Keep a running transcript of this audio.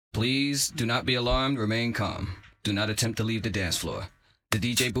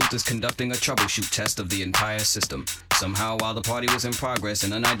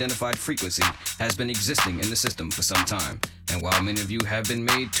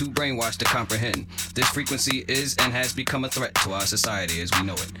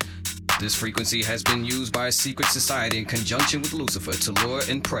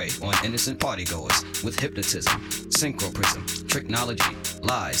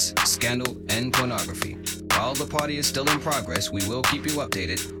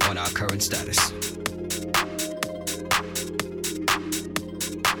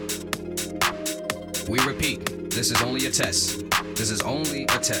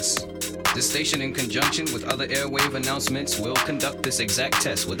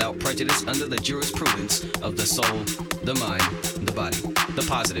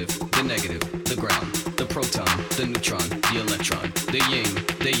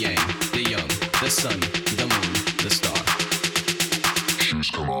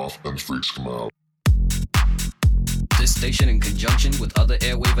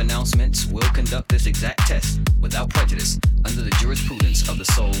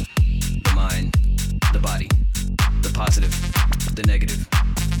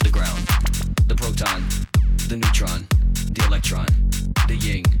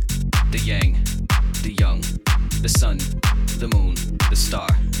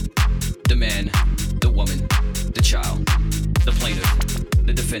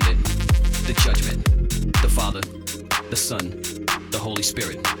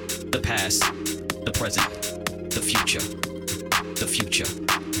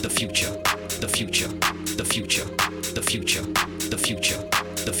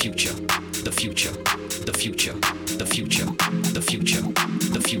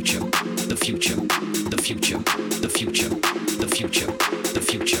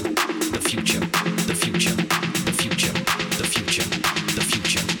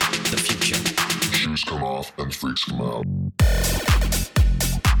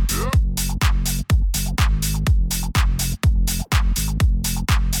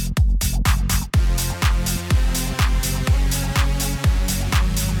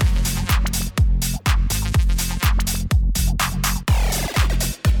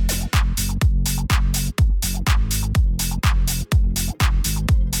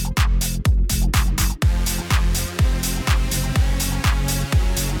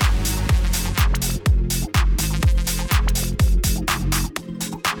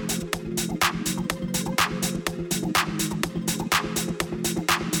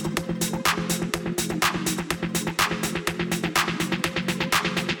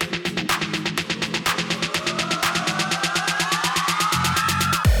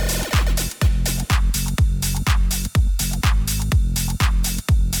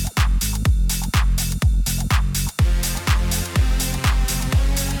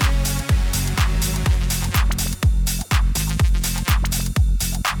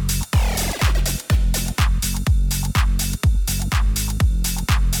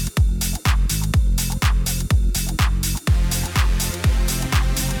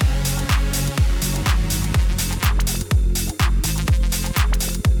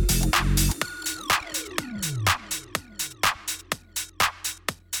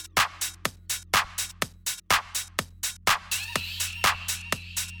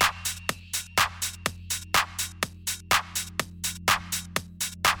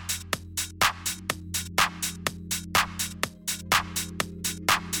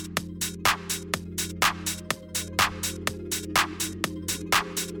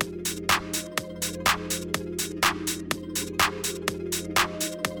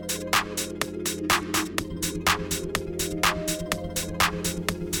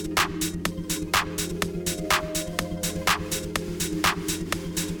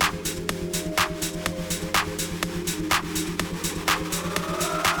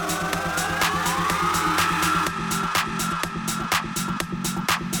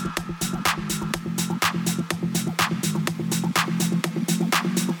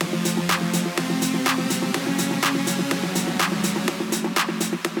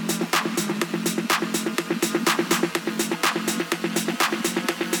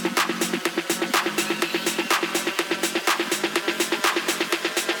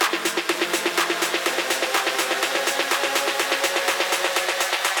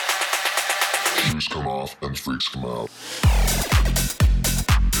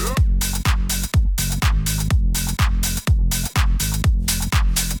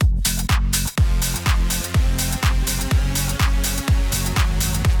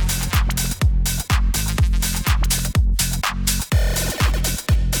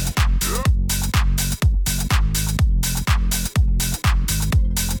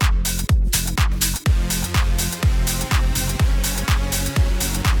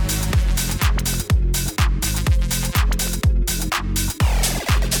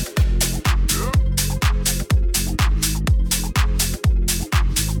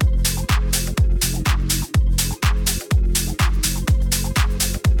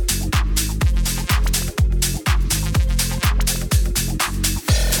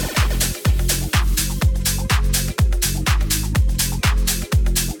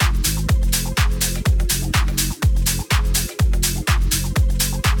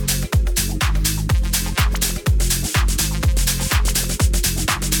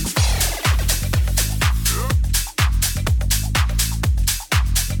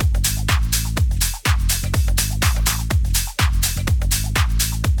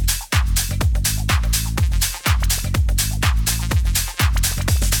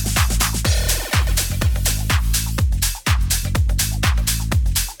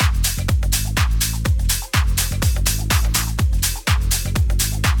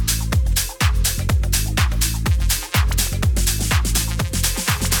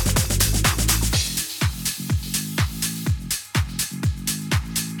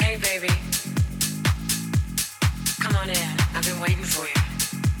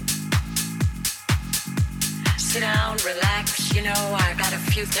You know, I got a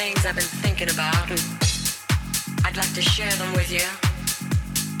few things I've been thinking about, and I'd like to share them with you.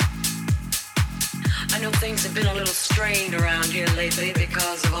 I know things have been a little strained around here lately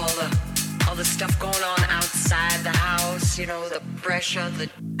because of all the stuff going on outside the house. You know, the pressure, the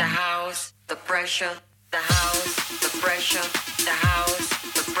house, the pressure, the house, the pressure, the house,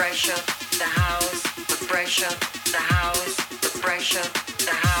 the pressure, the house, the pressure, the house, the pressure, the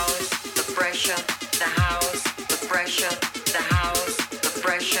house, the pressure, the house, the pressure, the house, the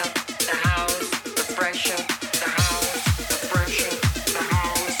pressure, the house, the pressure, the house, the pressure, the house,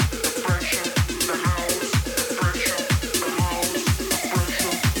 the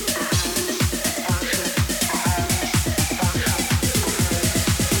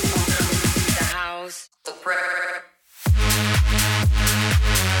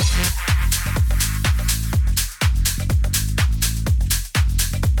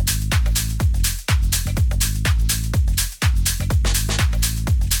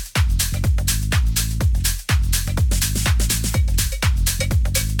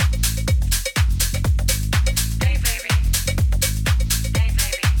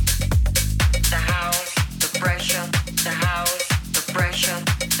pressure, the house, the pressure,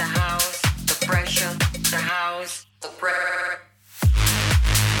 the house, the pressure, the house, the pressure.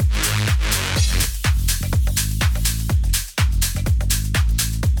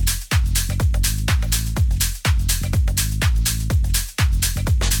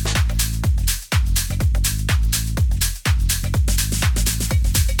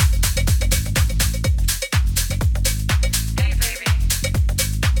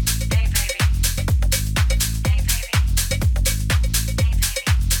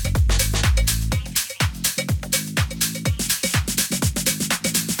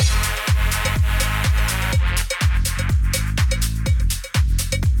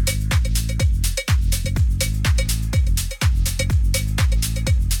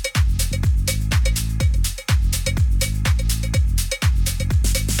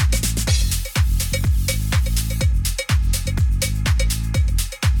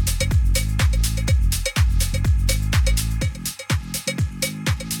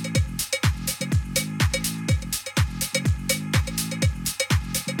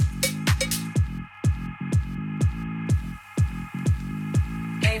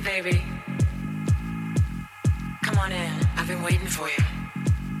 Baby, come on in. I've been waiting for you.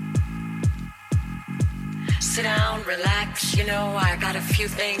 Sit down, relax. You know, I got a few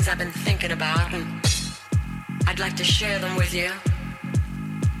things I've been thinking about, and I'd like to share them with you.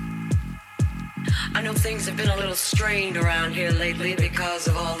 I know things have been a little strained around here lately because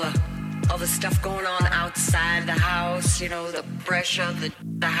of all the stuff going on outside the house. You know, the pressure, the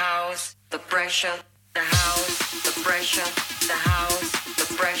house, the pressure, the house, the pressure, the house, the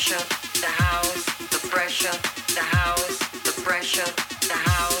pressure, the house, the pressure, the house, the pressure, the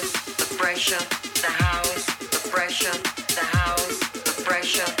house, the pressure, the house, the pressure, the house, the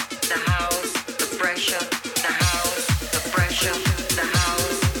pressure, the house, the pressure, the house, the pressure, the house, the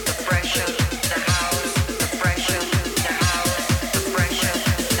pressure, the house, the pressure, the house, the pressure,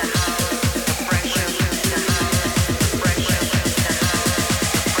 the house, the pressure, the house,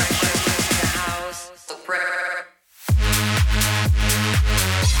 the pressure, the house, the pressure.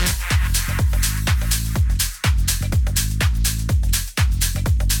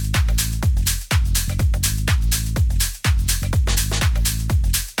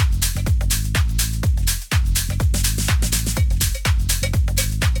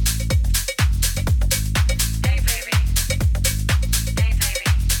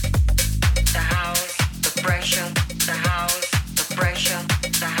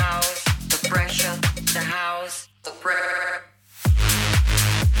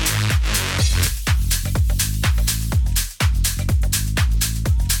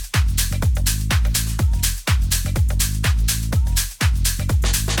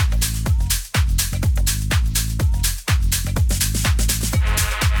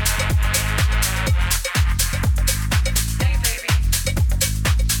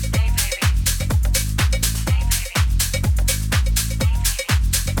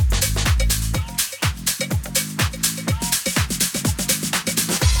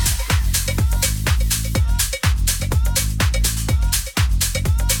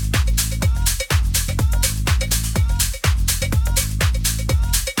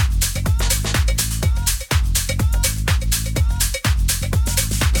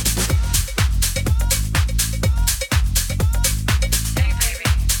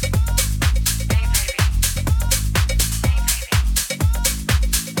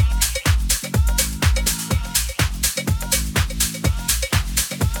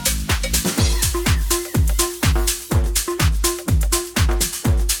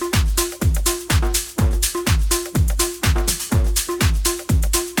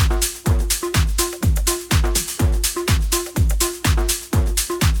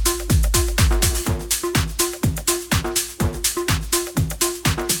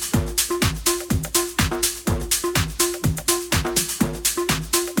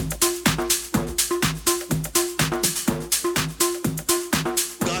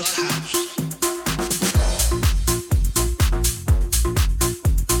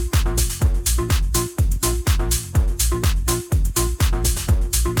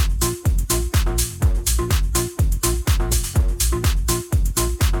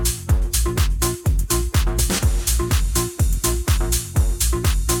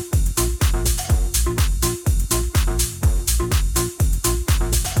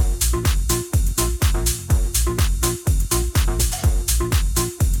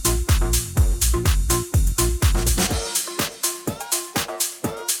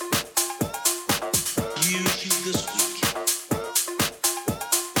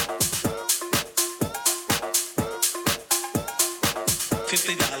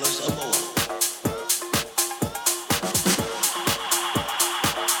 $50 or more.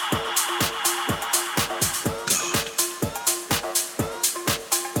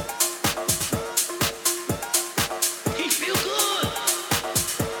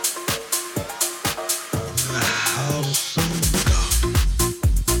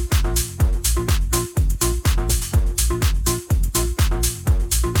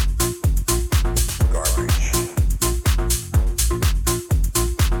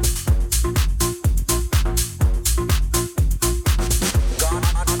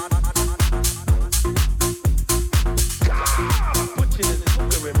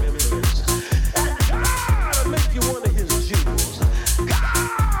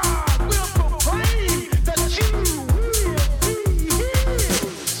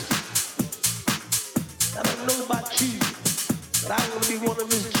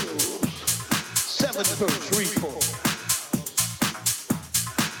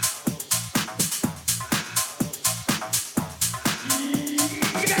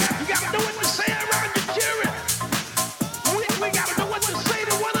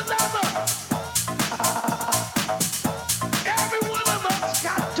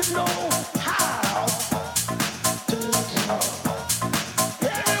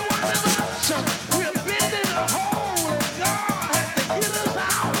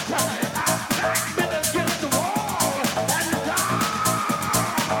 Against the wall.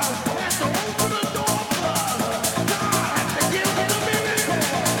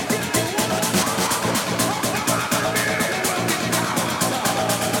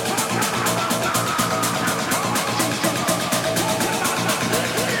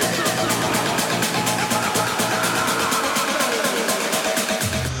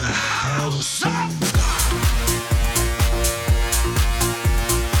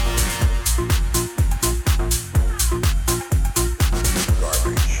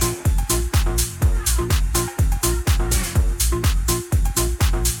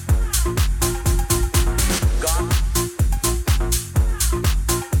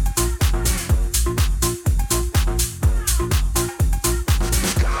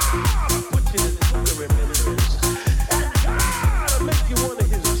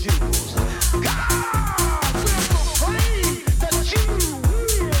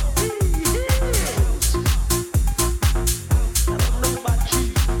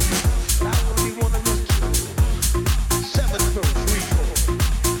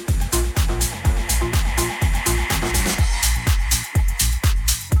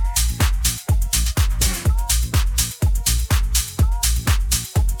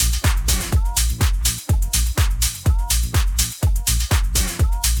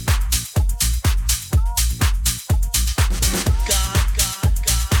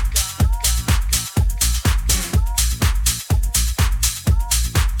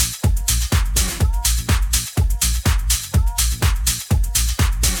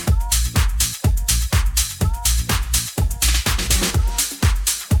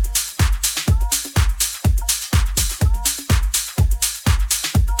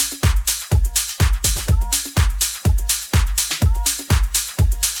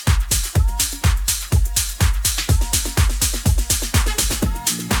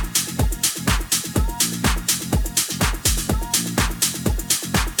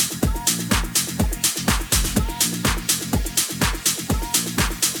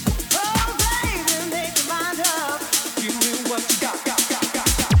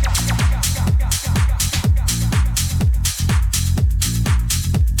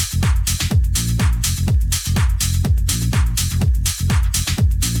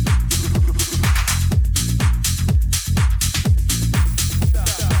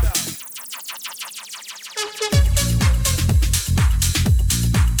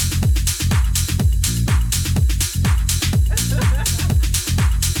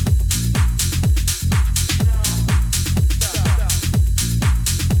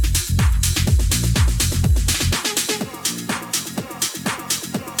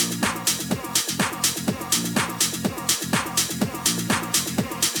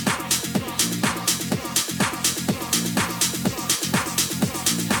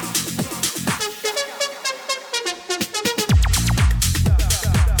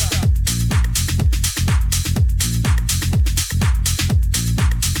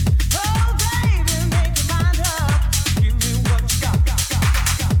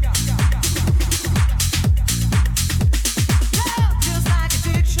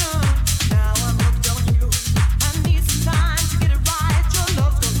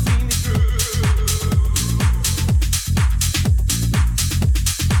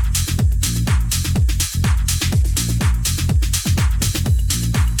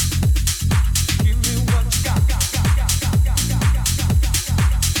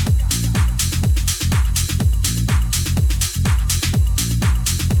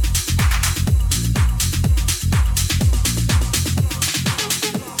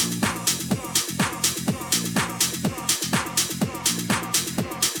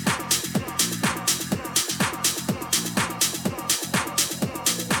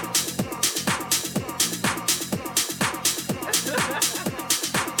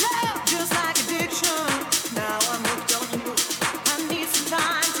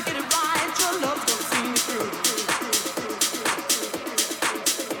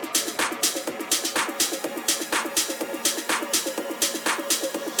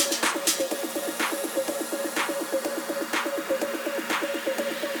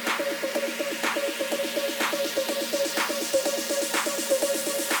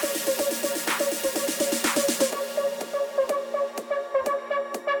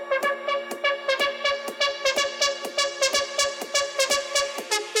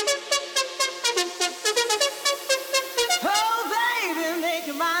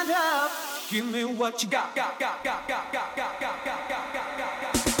 Give me what you got.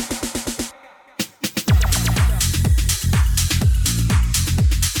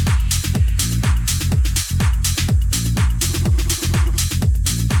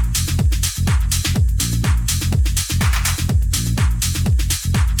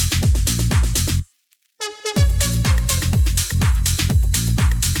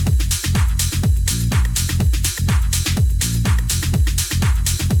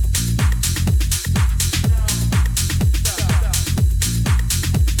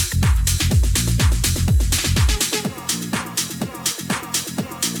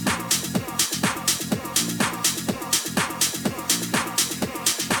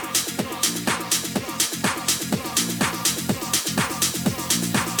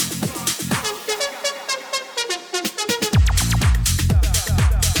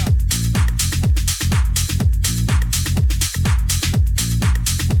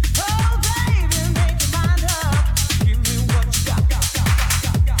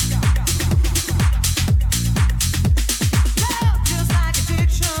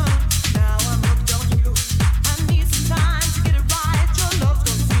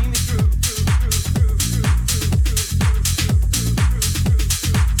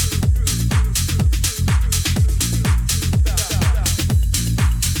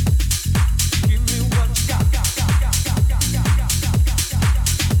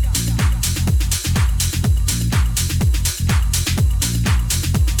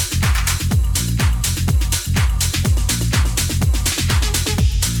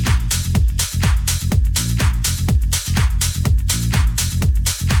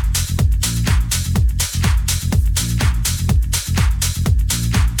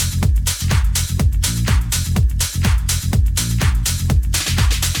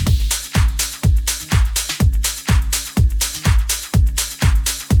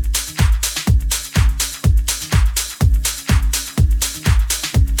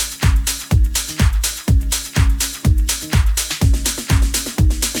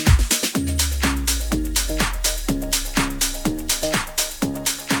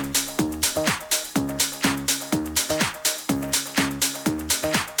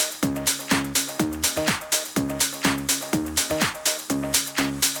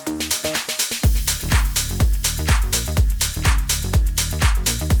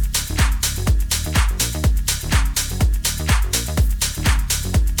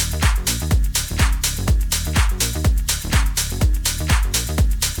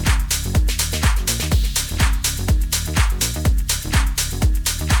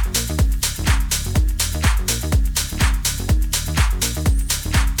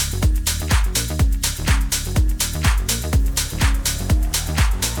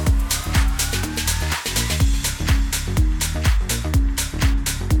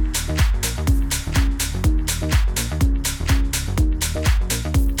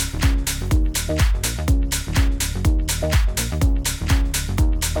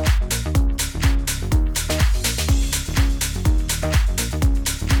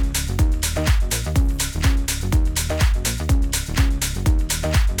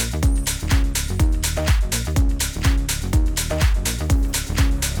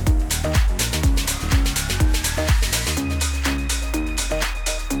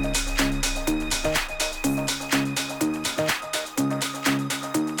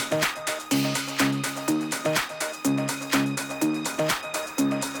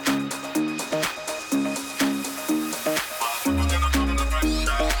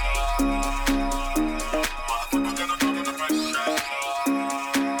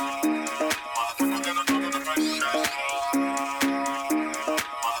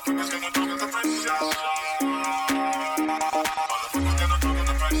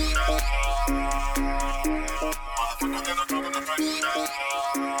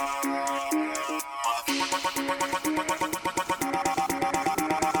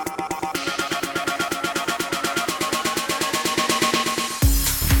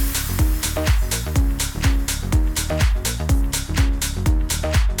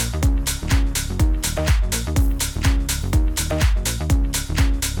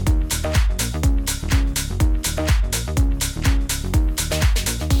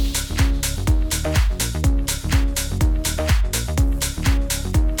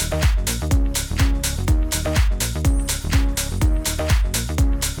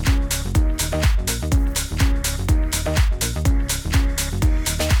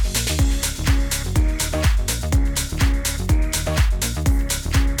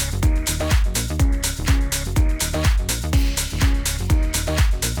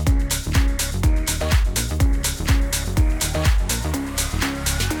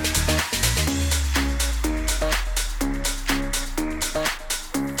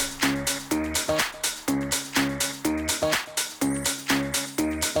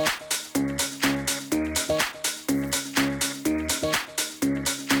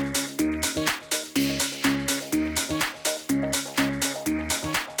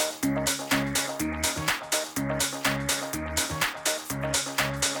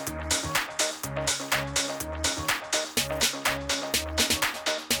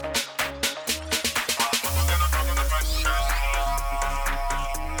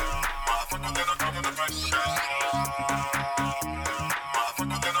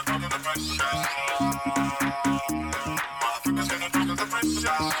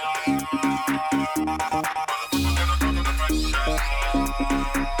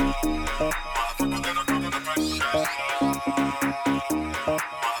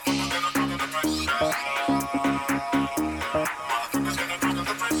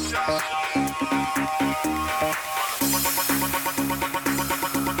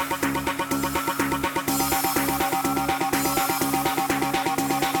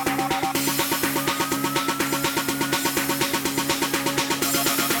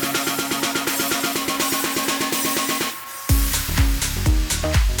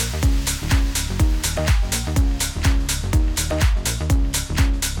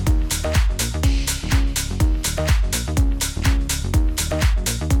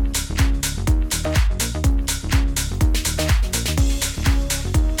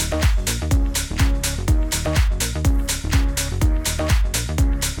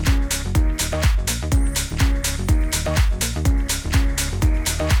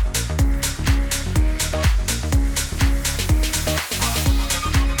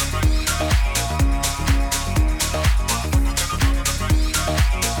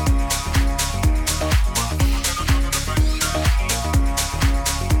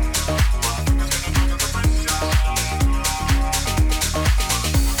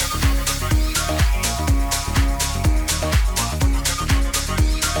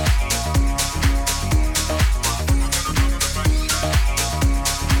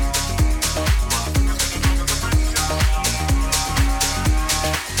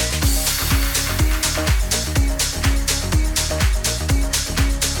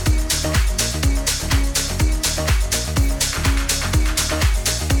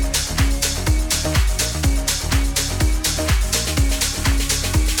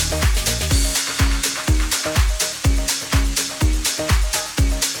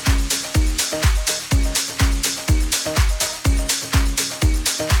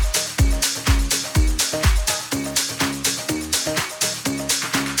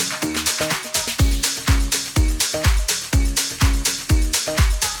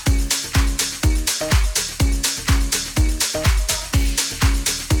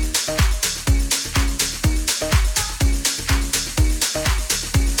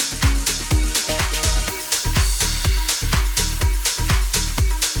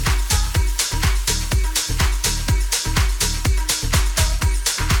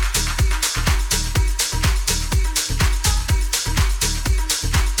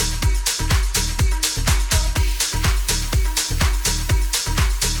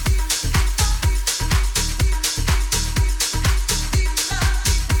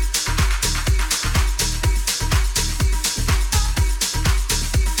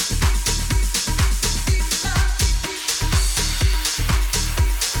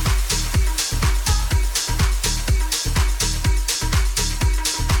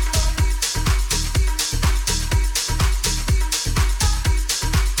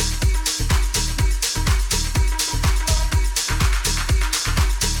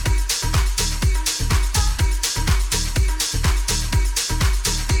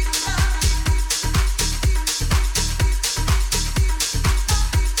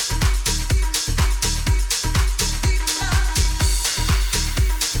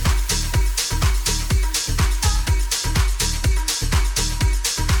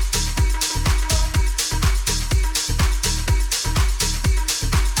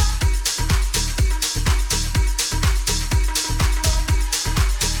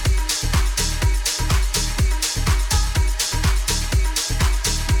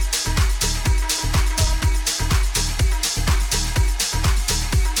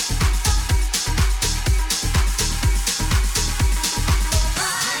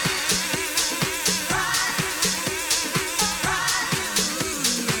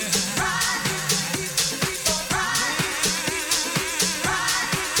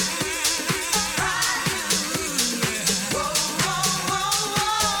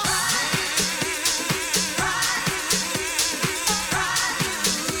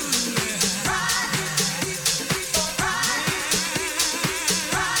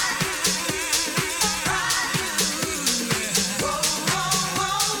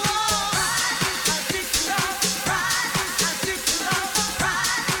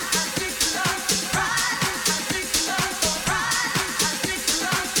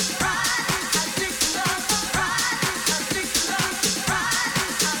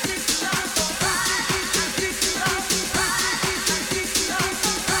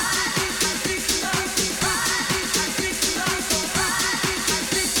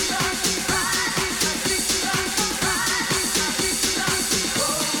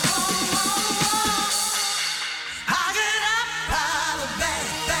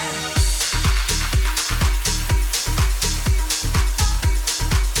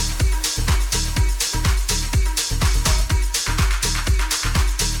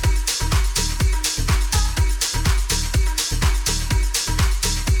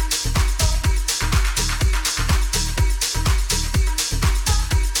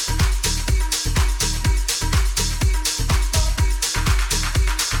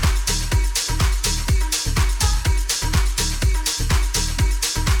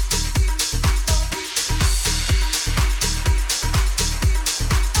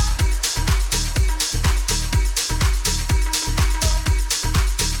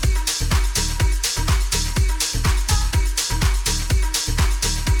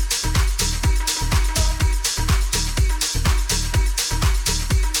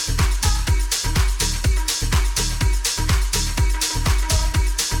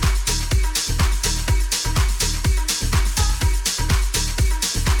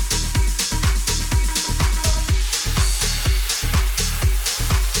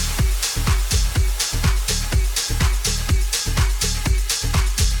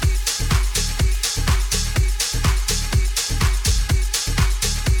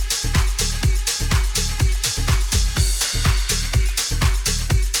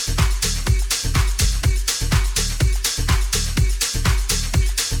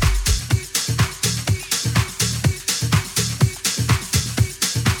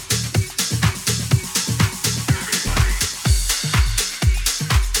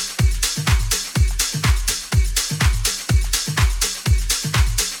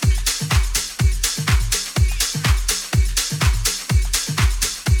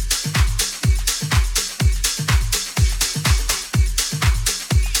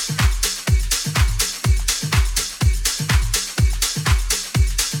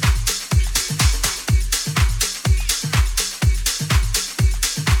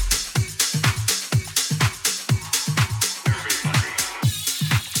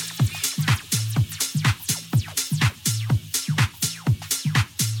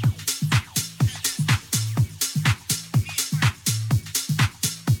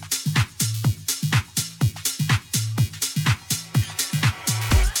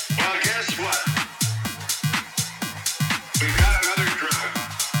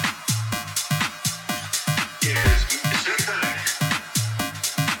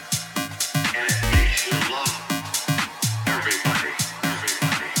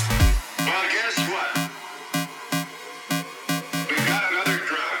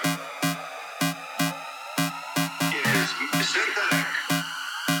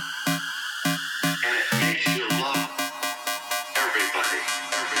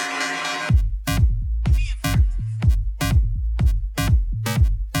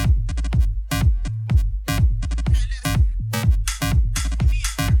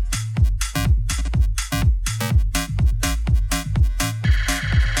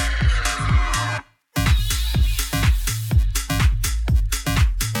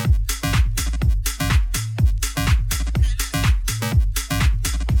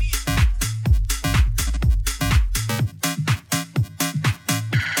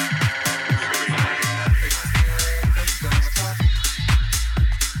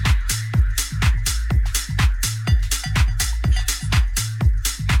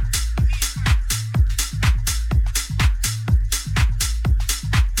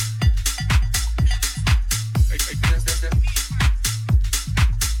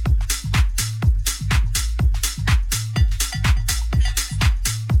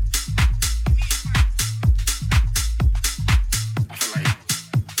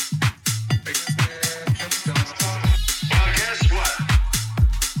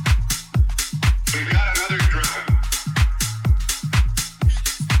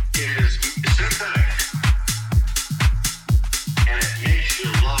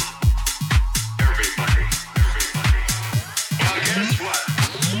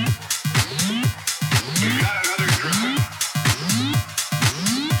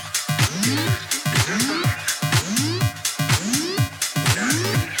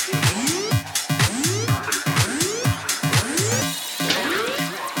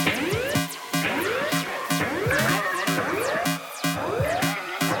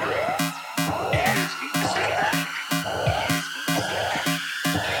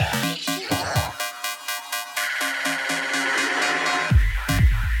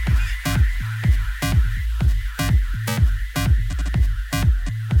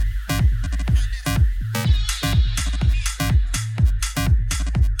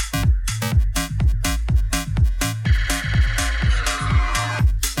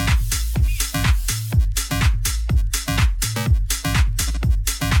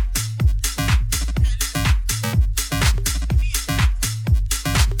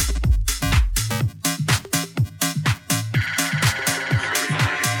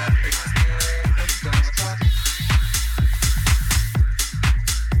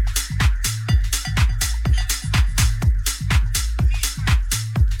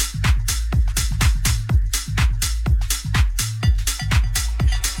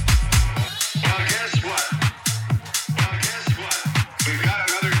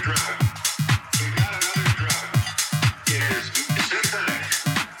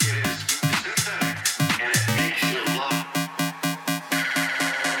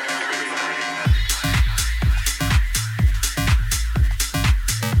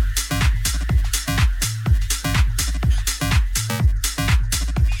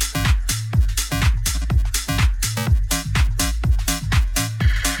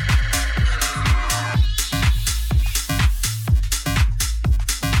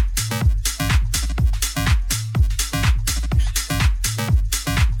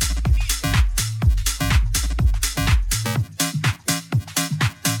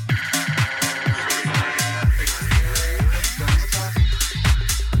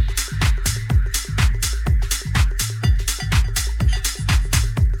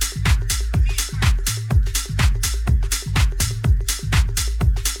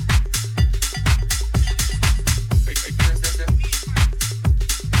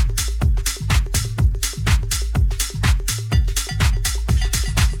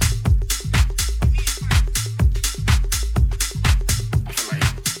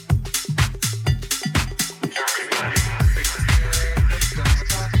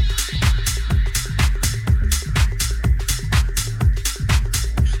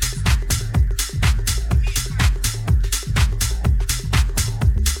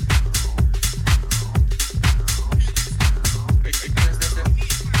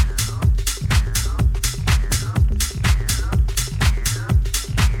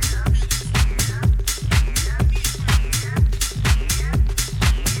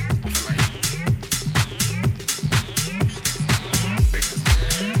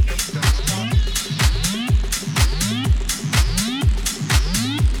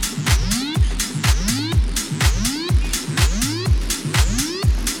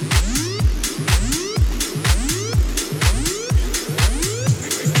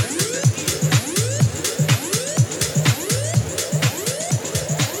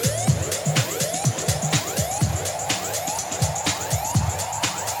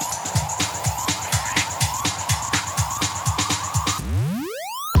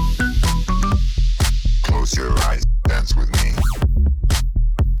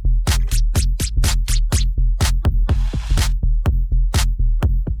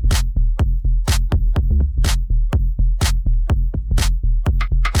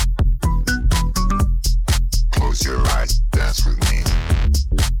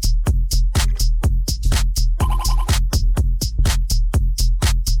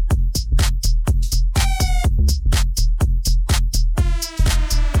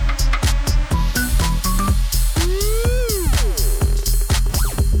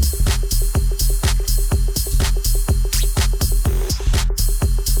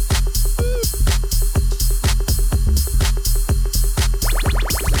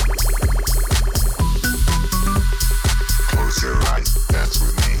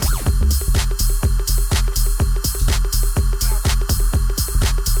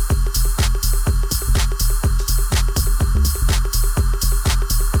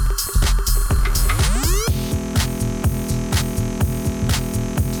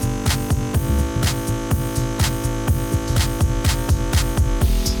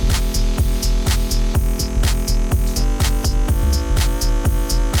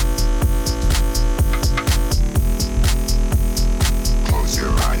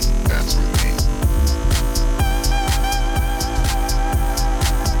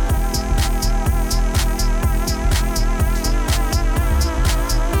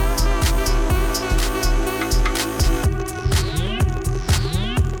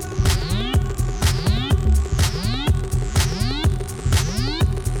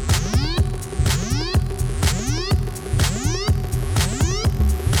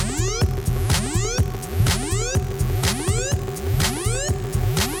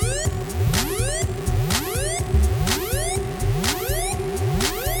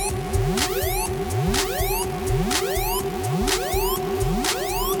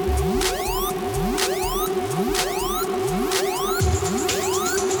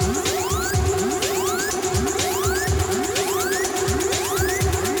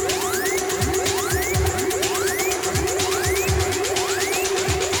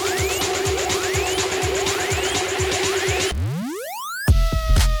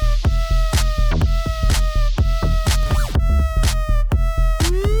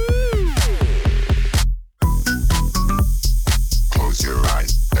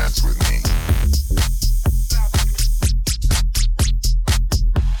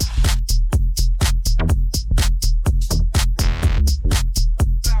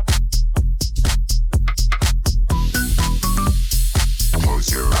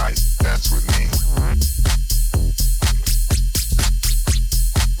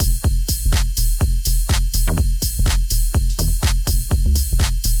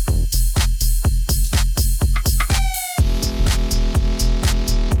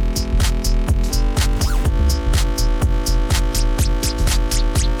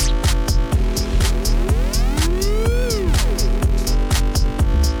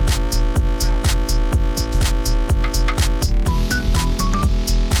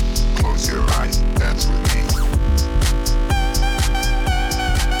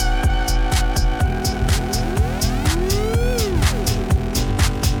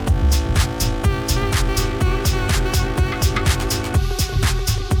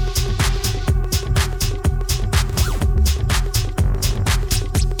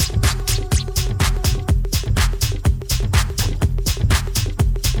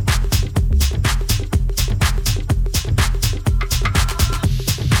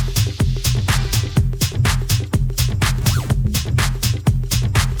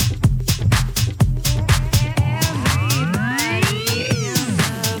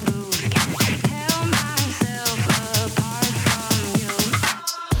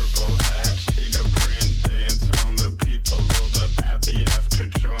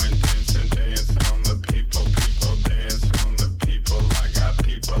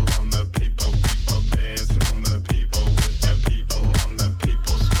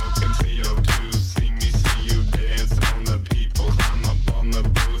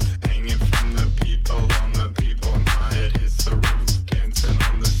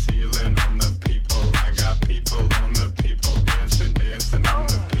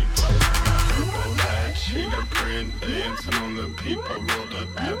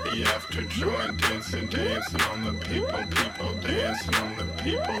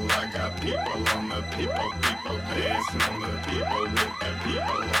 I got people on the people, people dancing on the people with the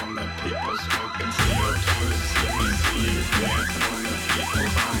people on the people smoking CO2. See me, see you dancing on the people.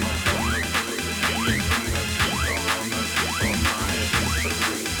 I'm up on the booth, hanging from the people on the people. My head is the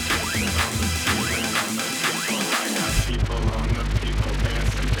roof, dancing on the ceiling on the people. I got people on the people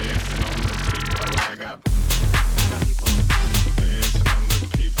dancing, dancing on the people. I got people dancing on the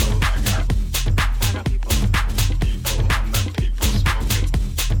people. I got people on the people smoking.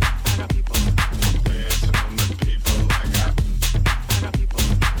 I got people dancing on the people. I got people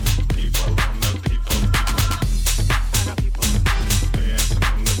on the people. I got people dancing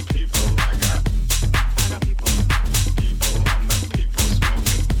on the people. I got people on the people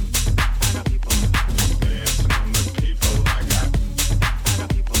smoking. I got people dancing on the people. I got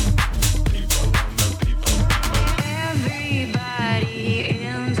people on the people. Everybody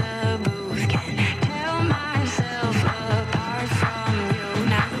in the booth can tell myself apart from you.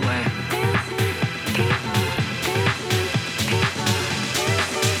 Now that we're dancing, people,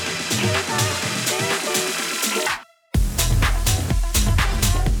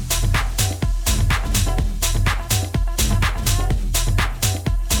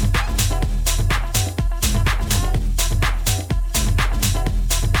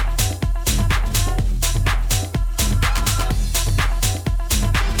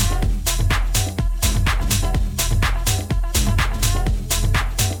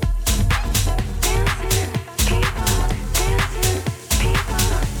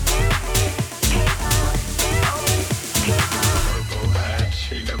 Purple hat,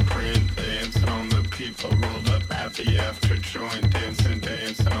 cheetah print, dancing on the people. Rolled up happy after joint, dancing,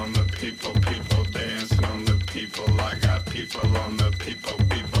 dancing on the people. People dancing on the people. I got people on the people.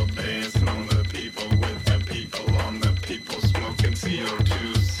 People dancing on the people with the people on the people. Smoking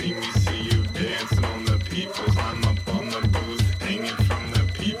CO2. See me, see you dancing on the people. I'm up on the booth, hanging from the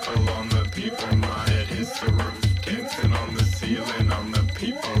people on the people. My head hits the roof, dancing on the ceiling on the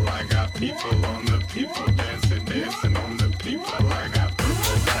people. I got people on the people dancing, dancing on the people. I got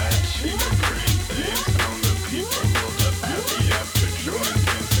purple hat, cheetah green, dancing on the people. Rolled up happy after joint,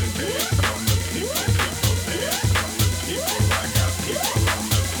 dancing, dancing on the people. People dancing on the people. I got people on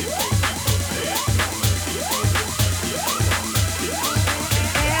the people. People dancing on the people. With the people on the people.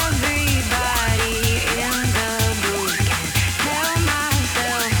 everybody in the booth can tell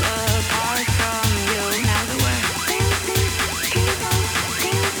myself apart from you. Now that we're dancing, people,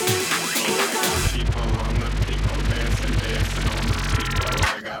 People on the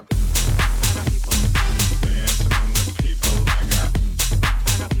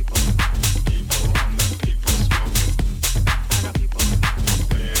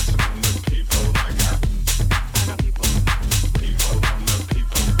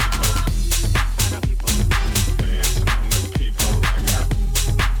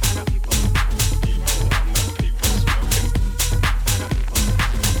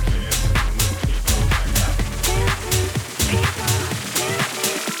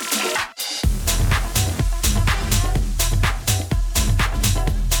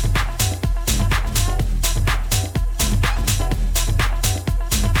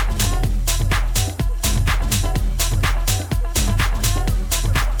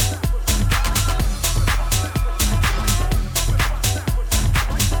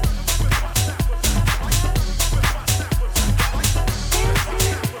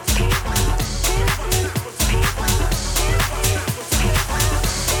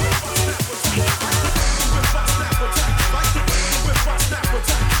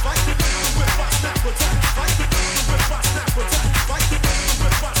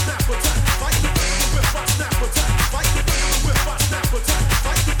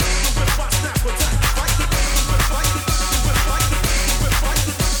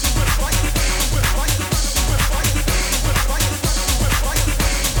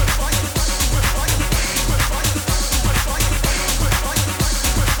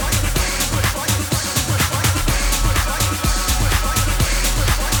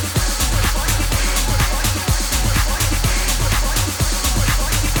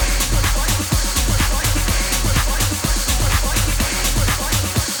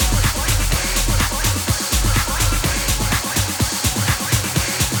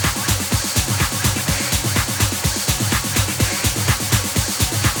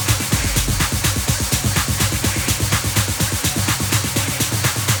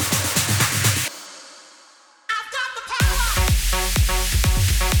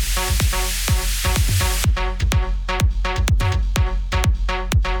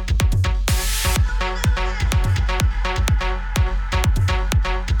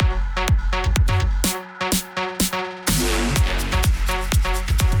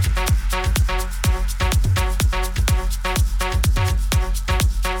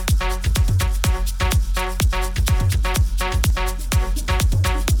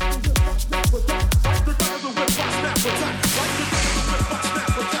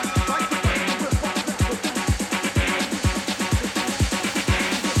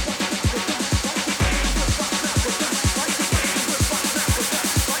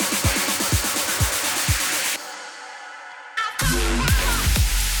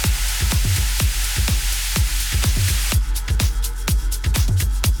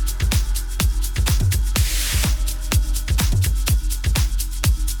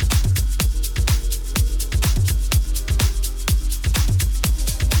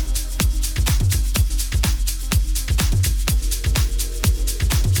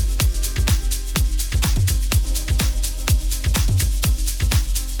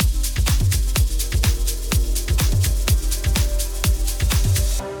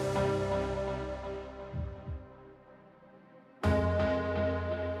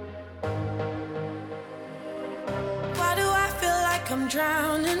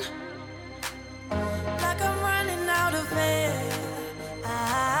drowning, like I'm running out of air.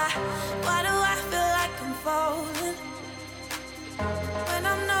 Why do I feel like I'm falling when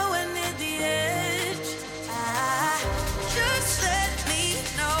I'm nowhere near the edge? Just let me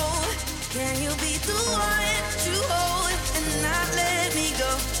know, can you be the one to hold and not let me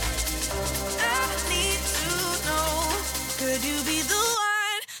go? I need to know, could you be the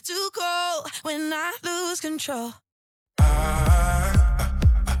one to call when I lose control?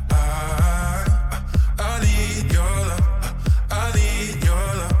 I need your love. I need your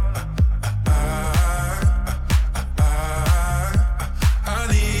love. I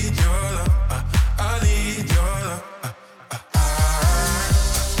need your love. I need your love.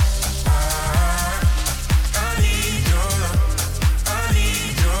 I need your love. I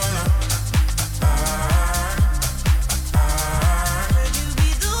need your love. Could you be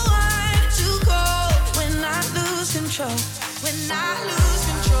the one to call when I lose control? When I lose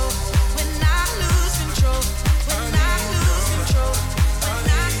control. When I lose control. When I lose control. When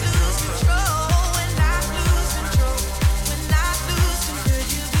I lose control. When I lose control. When I lose control. Could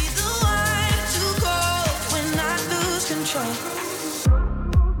you be the one to call when I lose control?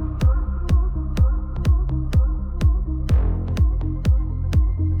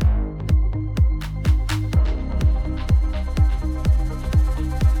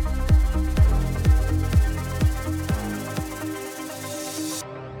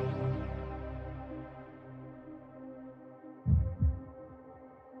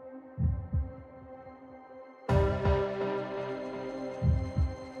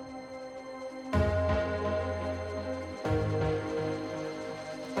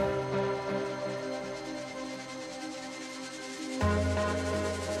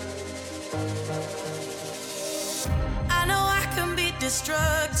 I know I can be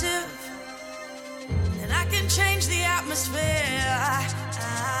destructive, and I can change the atmosphere.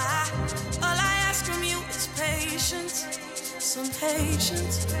 All I ask from you is patience, some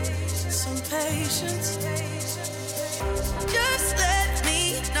patience, some patience. Just let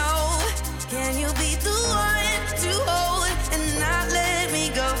me know, can you be the one to hold and not let me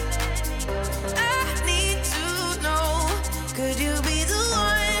go? I need to know, could you be the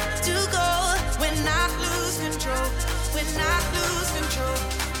one to go when I lose control? When I lose control.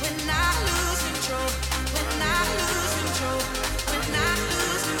 When I lose control. When I lose control. When I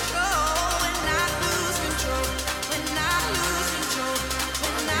lose control. When I lose control. When I lose control.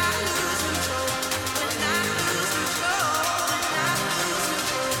 When I lose control. When I lose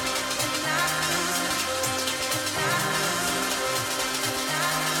control. When I lose control. When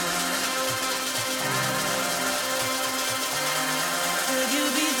I lose control. When I lose control. Could you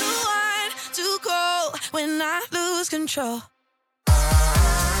be the one to call when I lose control?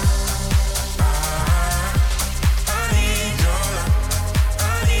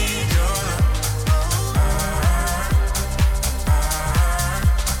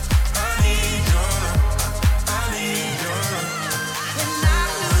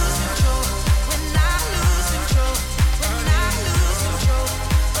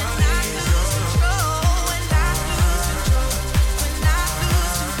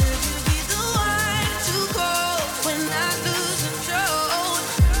 Lose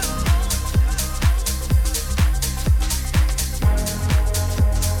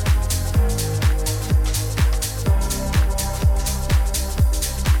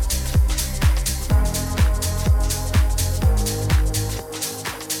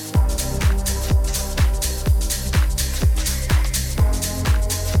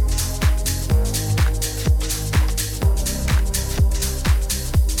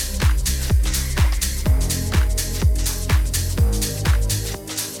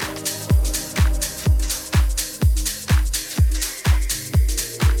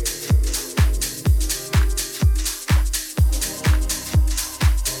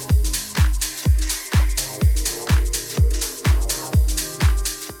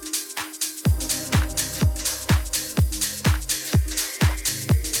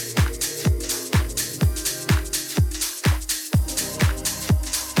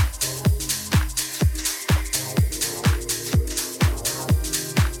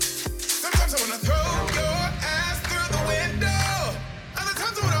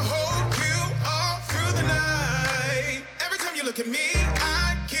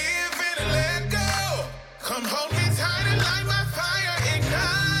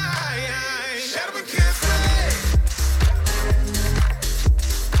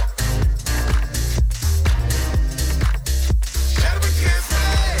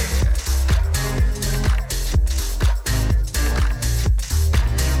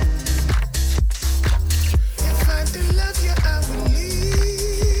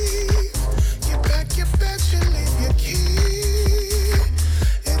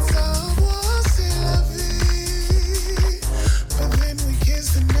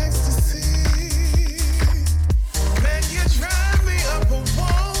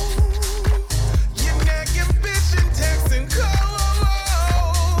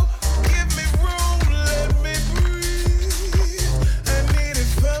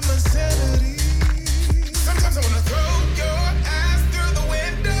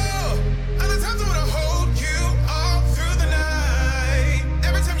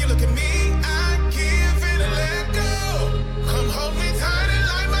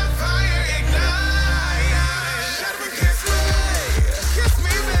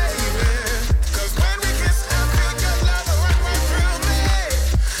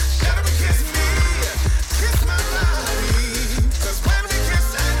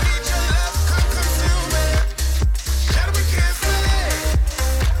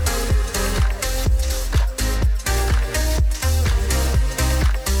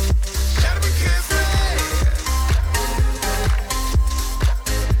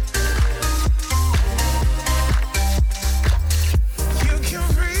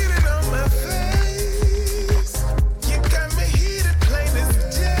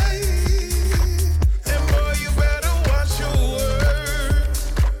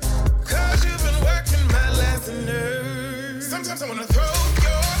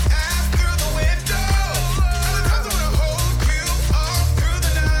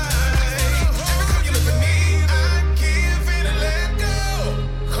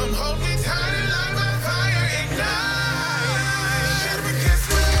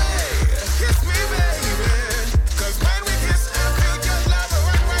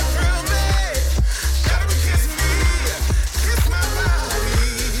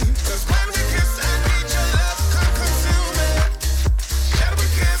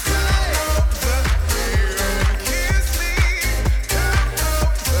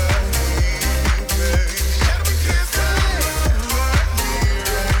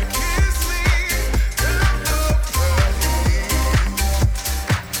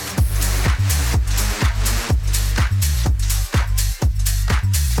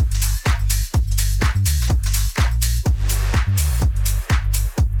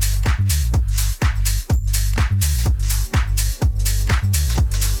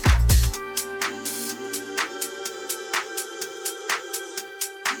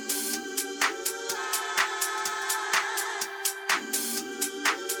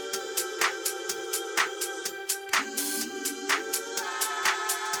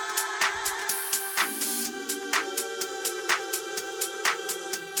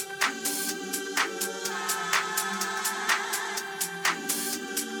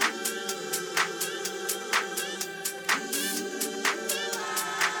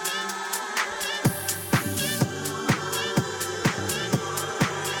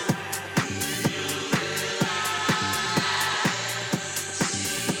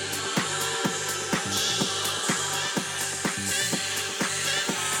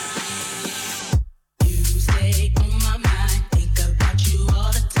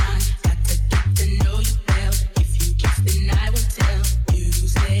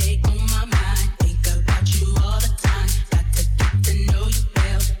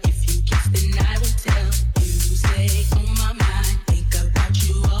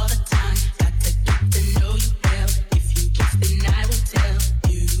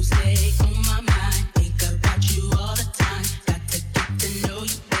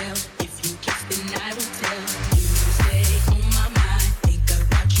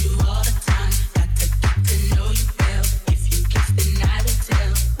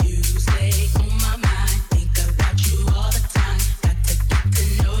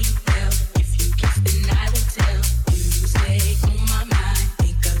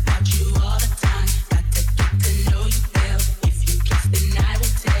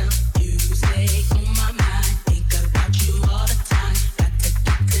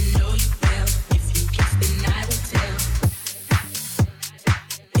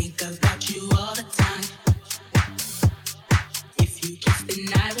about you all the time. If you kiss,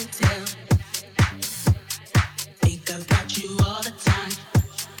 then I will tell. Think about you all the time.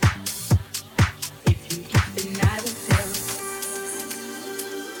 If you kiss, then I will tell.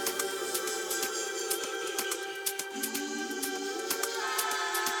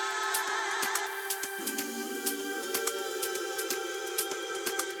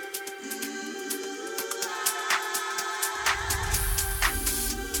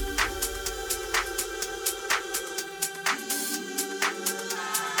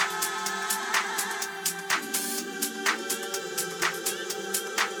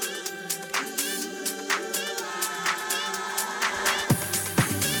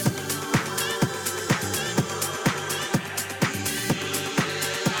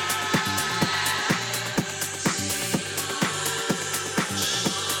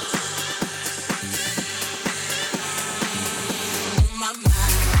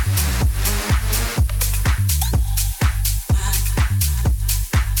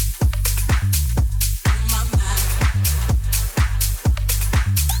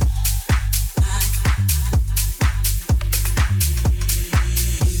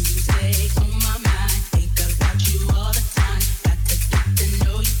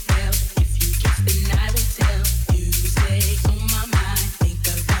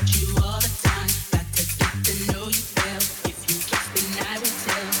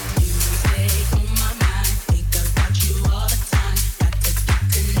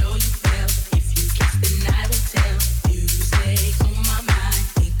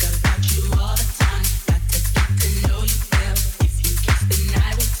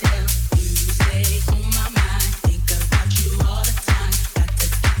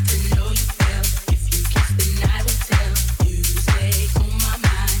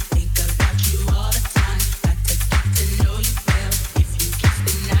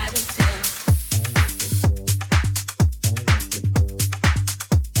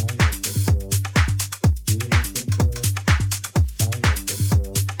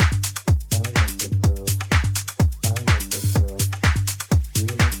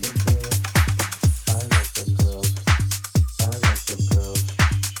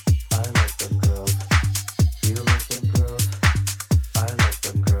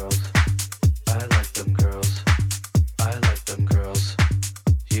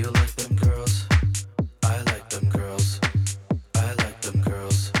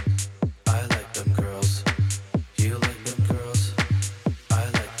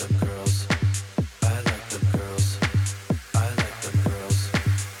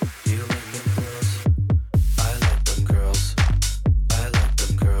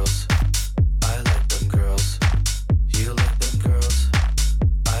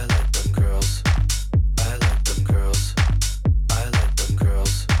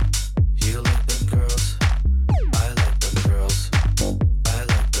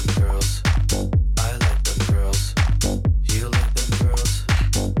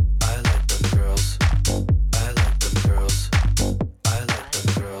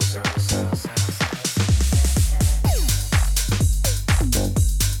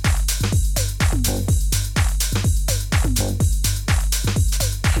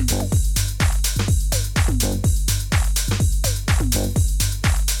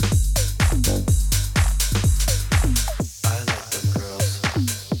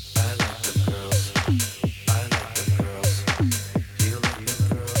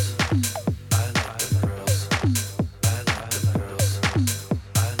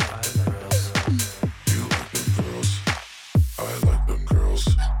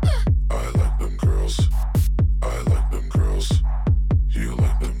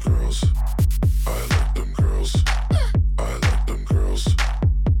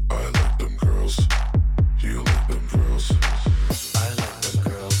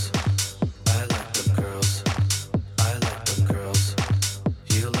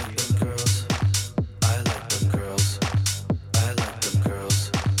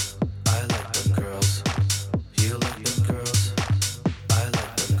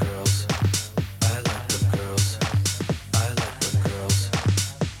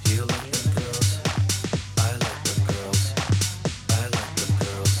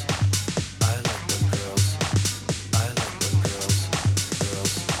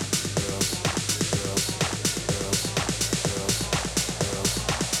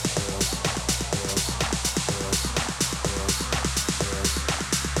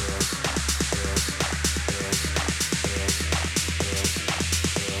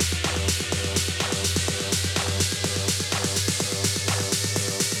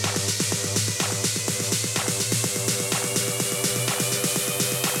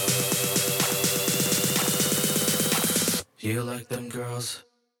 You like them girls?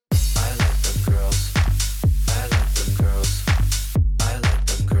 I like them girls. I like them girls. I like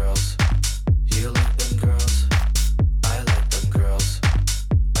them girls. You like them girls? I like them girls.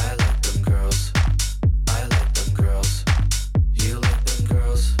 I like them girls. I like them girls. You like them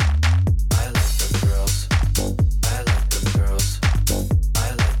girls? I like them girls. I like them girls. I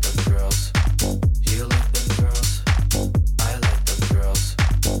like them girls. You like them girls? I like them girls.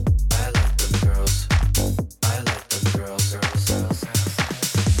 I like them girls. I like them girls. Girls.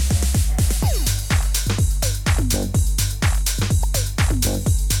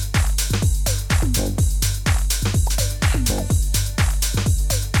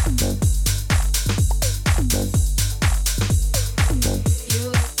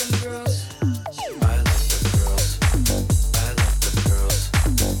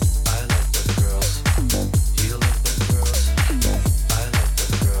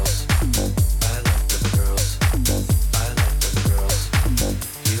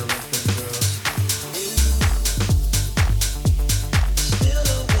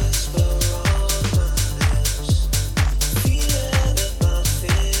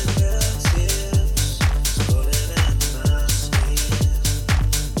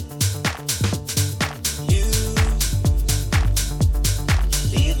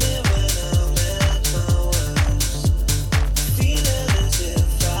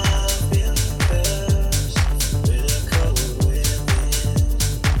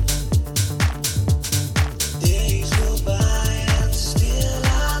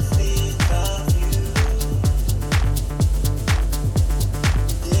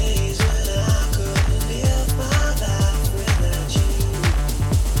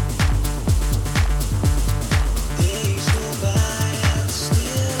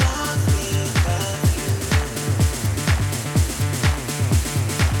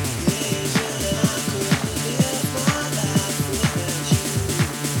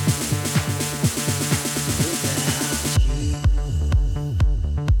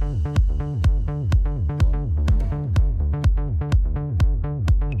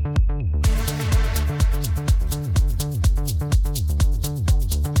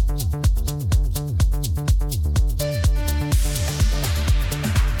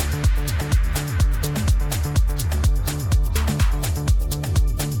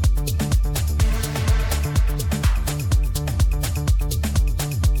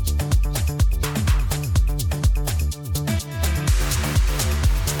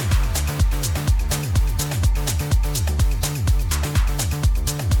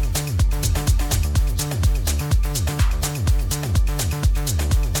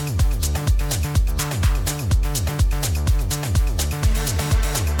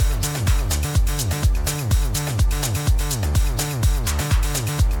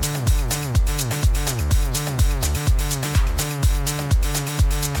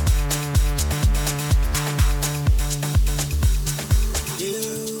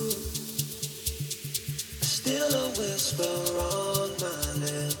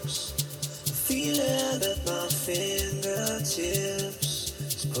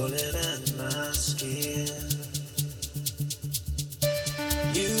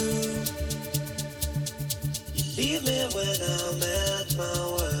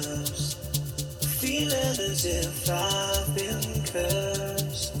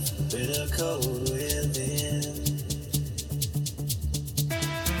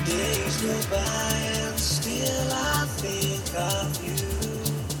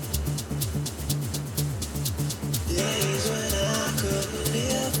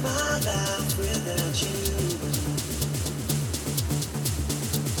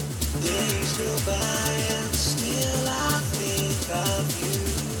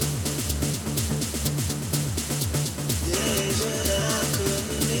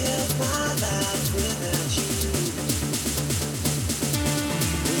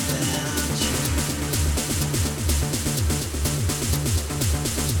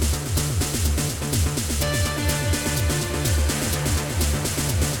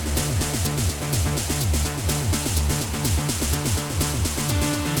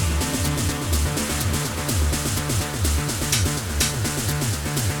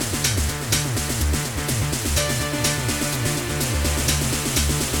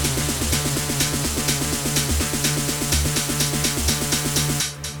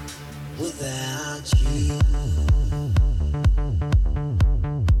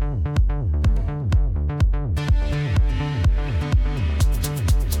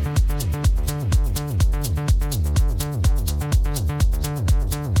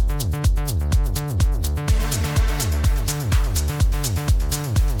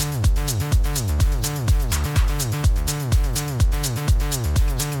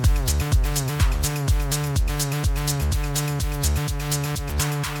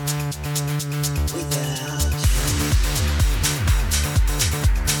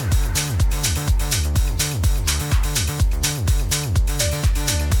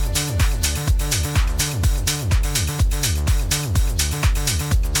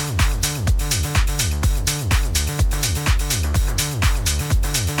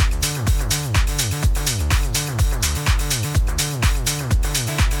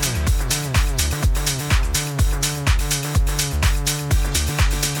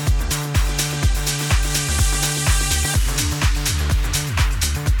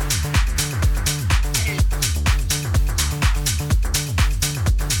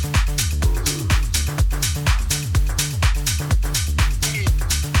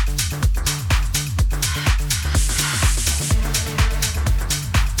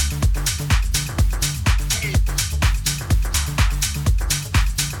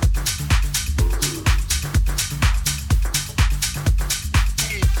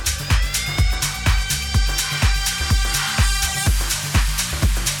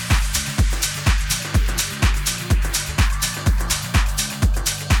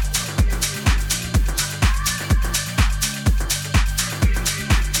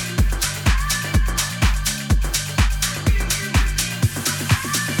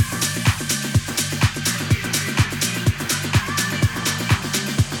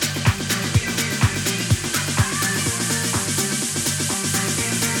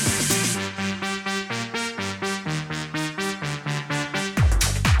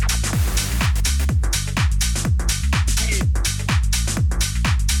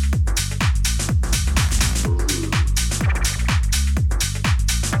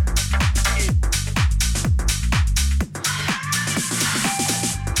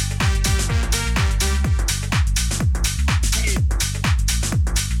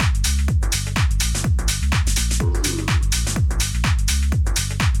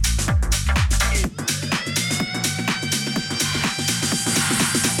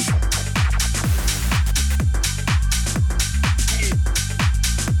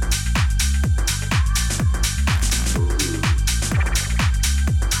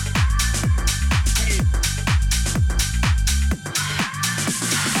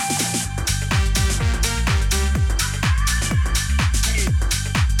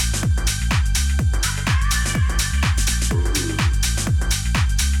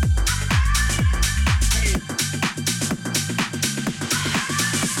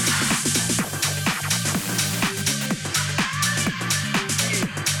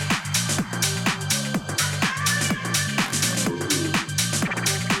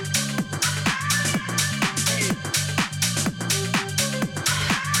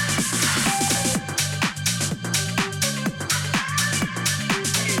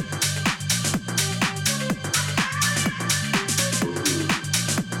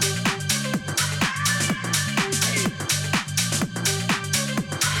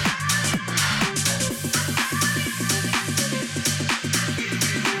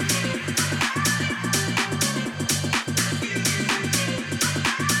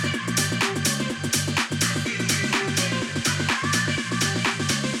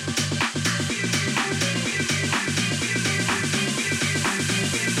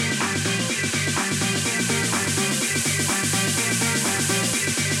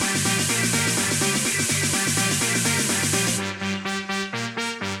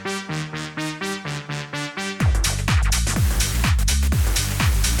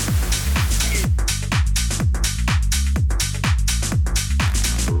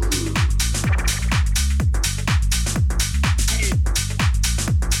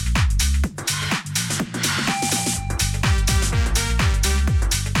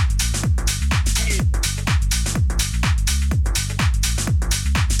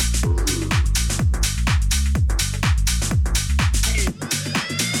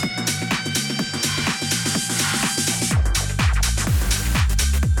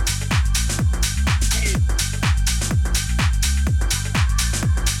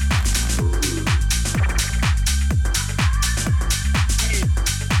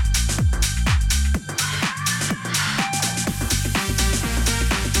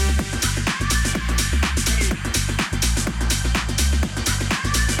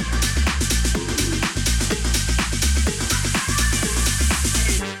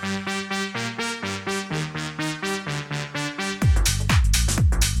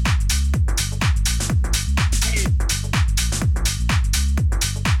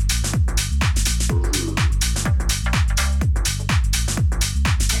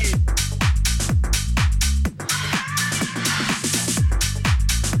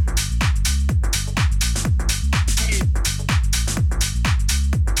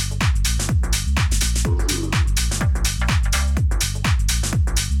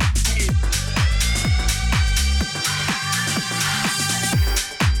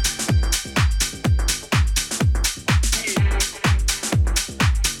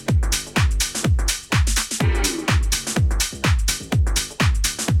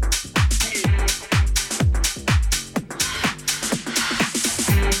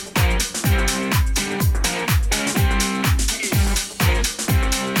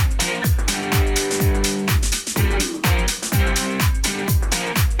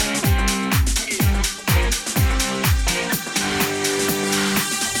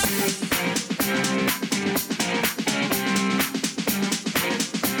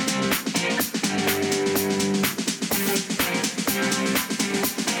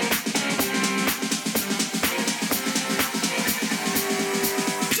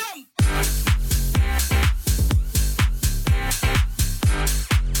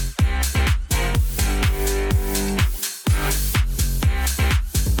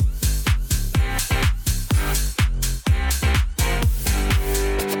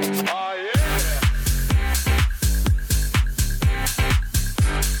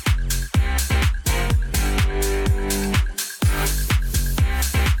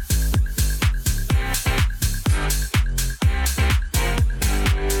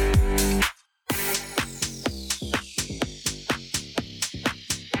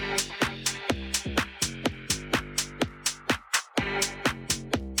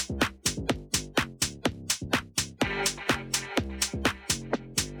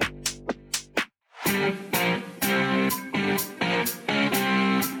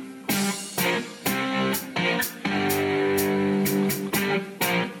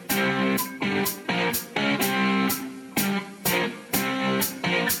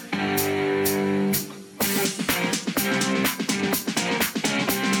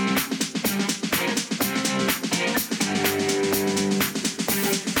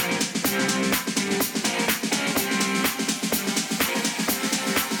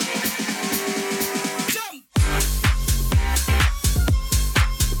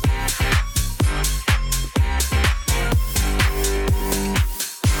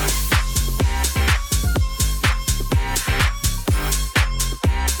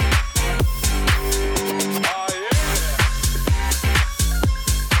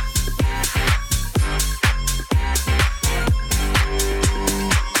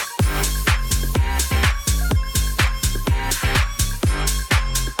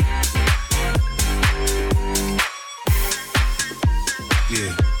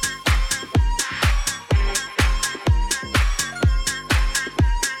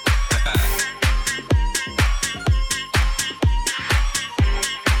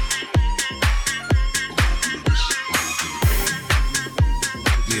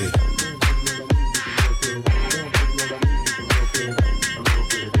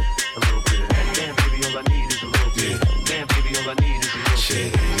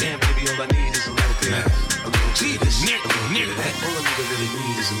 All a nigga really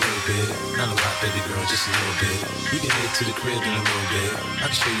need is a little bit. Not a lot, baby girl, just a little bit. We can head to the crib in a little bit. I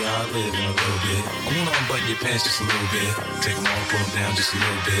can show you how I live in a little bit. I wanna unbutton your pants just a little bit. Take them off, pull them down just a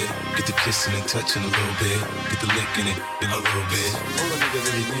little bit. Get the kissing and touching a little bit. Get the licking it in a little bit. All a nigga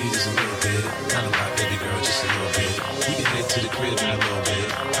really need is a little bit. Not a lot, baby girl, just a little bit. We can head to the crib in a little bit.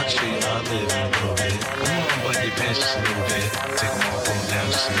 I can show you how I live in a little bit. I wanna unbutton your pants just a little bit. Take them off, pull them down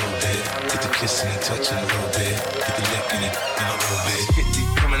just a little bit. Get the kissing and touching a little bit. Get the licking it in a little bit.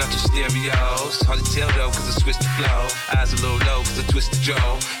 50 coming out your stereos. Hard to tell though, cause I switched the flow. Eyes a little low, cause I twist the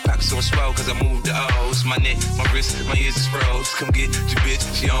jaw. Pockets on swole, cause I moved the O's. My neck, my wrist, my ears is froze. Come get your bitch,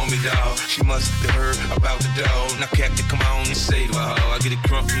 she on me, dawg. She must have heard about the dough. Now, Captain, come on and save her, ho. I get it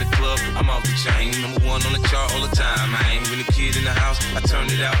crunk in the club, I'm off the chain. Number one on the chart all the time, man. When the kid in the house, I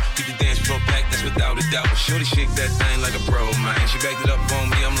turn it out. Keep the dance floor packed, that's without a doubt. Shorty shake that thing like a pro, man. She backed it up on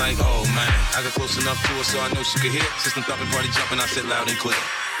me, I'm like, oh, man. I got close enough to her so I know she could hear. System thumping, party jumping, I said loud and clear.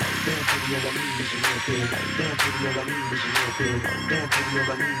 Damn, baby, all I need is a little bit. Damn, baby, all I need is a little bit. Damn, baby,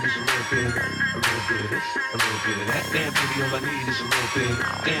 all I need is a little bit. A little bit of this, a little bit of that. Damn, baby, all I need is a little bit.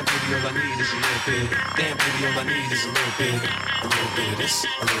 Damn, baby, all I need is a little bit. Damn, baby, all I need is a little bit. A little bit of this,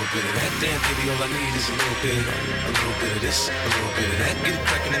 a little bit of that. Damn, baby, all I need is a little bit. A little bit of this, a little bit of that. Get it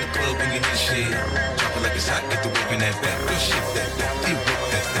cracking in the club when you need shit. Drop it like it's hot, get the whip in that back. Go shake that down, de-whip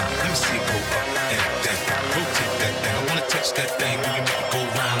that down. Let me see it go up and down. Rotate that down. I wanna touch that thing when you make it go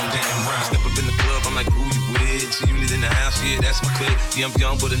round and round. Step up in the club, I'm like, who you with? See you in the house, yeah, that's my clique. Yeah, I'm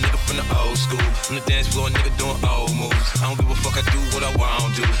young, but a nigga from the old school. On the dance floor, a nigga doing old moves. I don't give a fuck, I do what I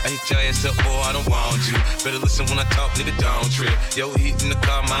want to. I hit your ass up, boy, I don't want you. Better listen when I talk, nigga, don't trip. Yo, heat in the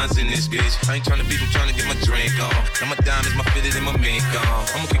car, mine's in this bitch. I ain't tryna beef, I'm tryna get my drink on. Now my diamonds, my fitted, and my mink on.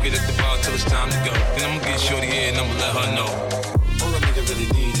 I'ma kick it at the bar till it's time to go. Then I'ma get shorty here and I'ma let her know. All a nigga really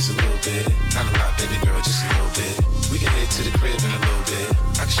need is a little bit. Not a lot, baby girl, just a little bit. We can head to the crib in a little bit.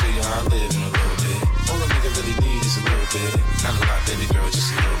 I can show you how I live in a little bit. All a nigga really need is a little bit. Not a lot, baby girl,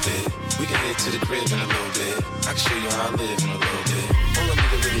 just a little bit. We can head to the crib in a little bit. I can show you how I live in a little bit. All a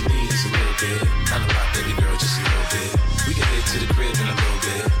nigga really need is a little bit. Not a lot, baby girl, just a little bit. We can head to the crib in a little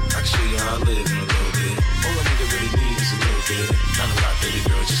bit. I can show you how I live in a little bit. All a nigga really need is a little bit. Not a lot, baby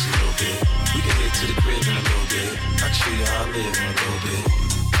girl, just a little bit. We can head to the crib in a little bit. I can show you how I live in a little bit.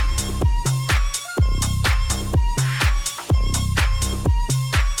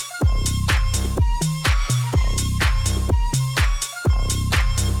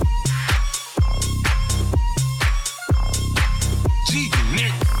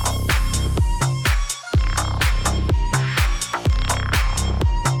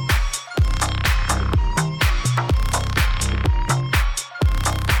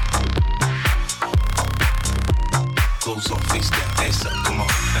 Clothes off, face down, ass up, come on.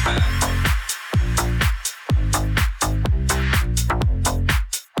 You already know.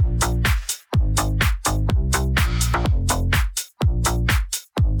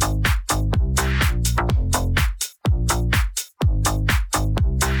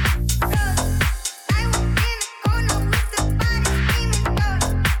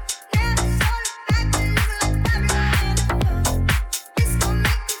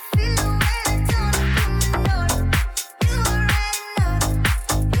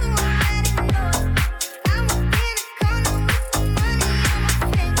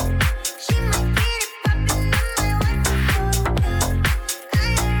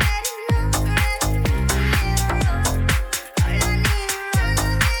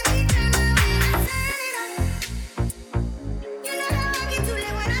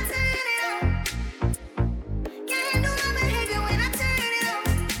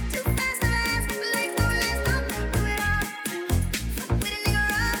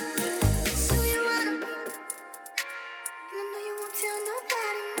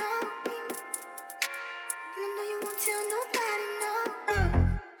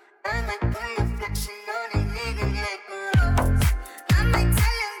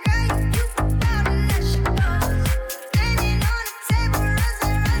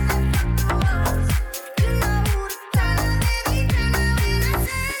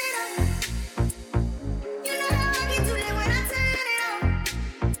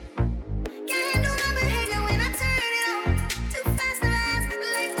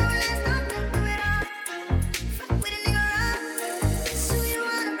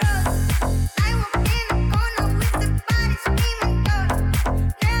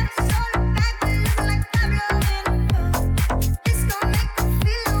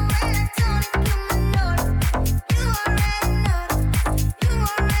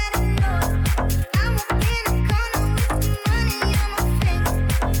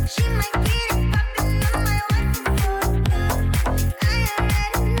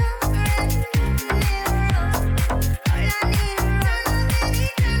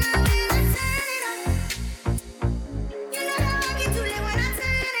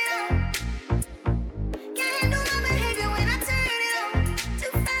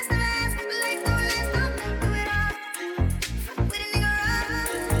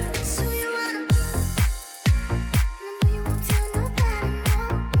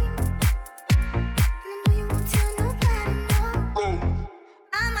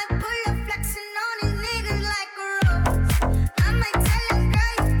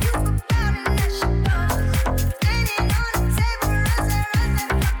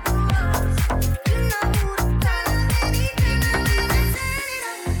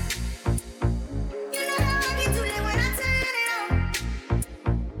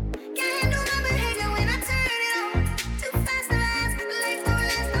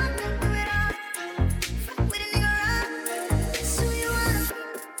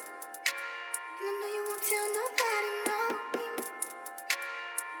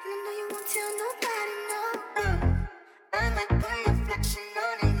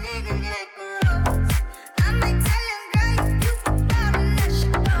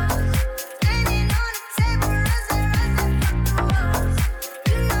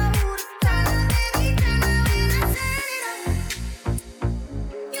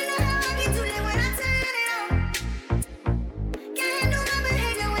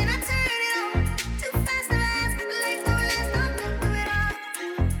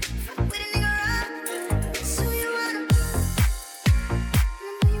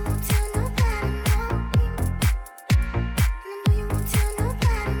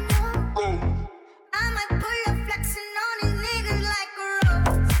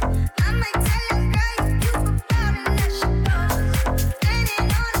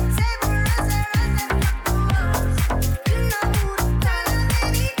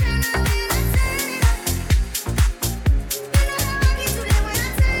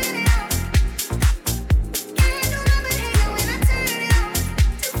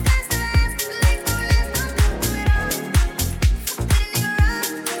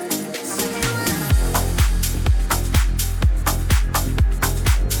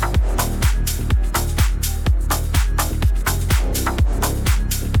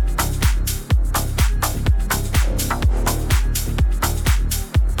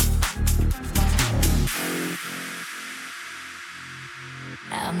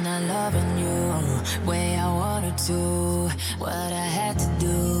 I'm not loving you way I wanted to. What I had to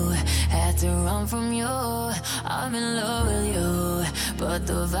do, had to run from you. I'm in love with you, but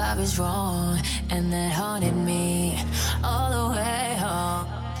the vibe is wrong, and that haunted me all the way home.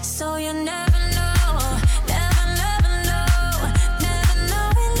 So you never know, never, never know, never know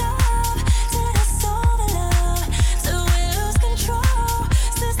in love till it's over love, till we lose control,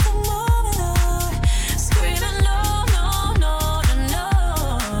 system overload, screaming no, no, no, no, no.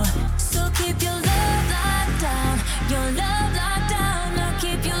 So keep your love locked down, your love locked down. Now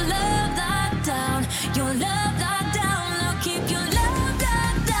keep your love locked down, your love locked down. Now keep your love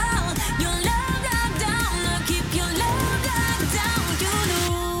locked down, your love locked down. Now keep your love locked down.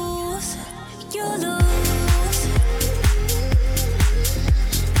 You lose.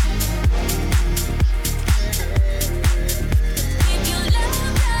 Keep your love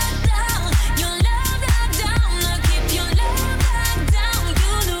locked down, your love locked down. Now keep your love locked down.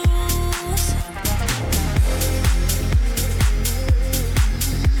 You lose.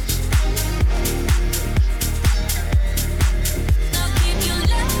 Now keep your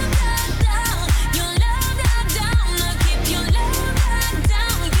love locked down, your love locked down. Now keep your love locked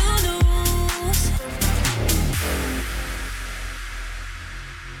down. You lose.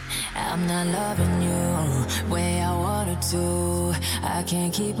 I'm not loving you way I wanted to. I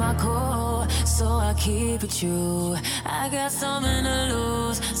can't keep my cool, so I keep it true. I got something to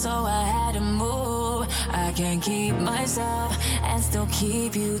lose, so I had to move. I can't keep myself and still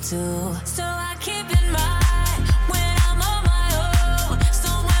keep you too. So I keep in mind when I'm on my own,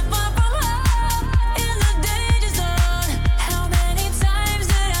 somewhere far from home, in the danger zone. How many times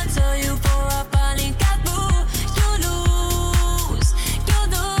did I tell you for a finally got through? You lose, you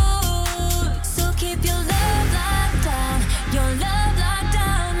lose. So keep your love locked down, your love locked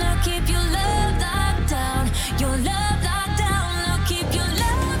down. Now keep your love locked down, your love locked down. Now keep your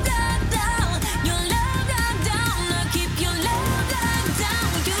love locked down, your love locked down. Now keep your love locked down.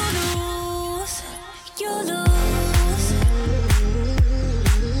 You lose, you lose.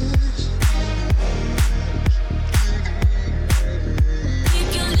 Keep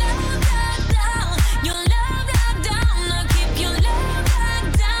your love locked down, your love locked down. Now keep your love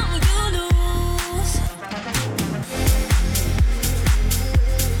locked down. You lose.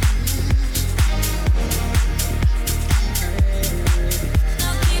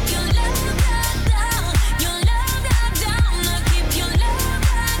 Now keep your love locked down, your love locked down. Now keep your love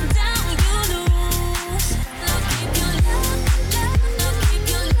locked down. You lose. Now keep your love, now keep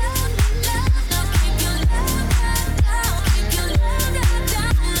your love, now keep your love locked down. Keep your love locked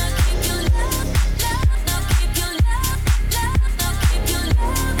down. Now keep your love, now keep your love, now keep your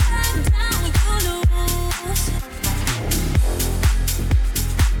love locked down. You lose.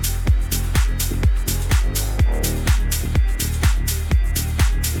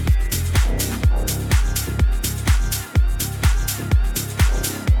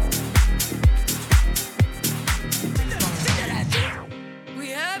 We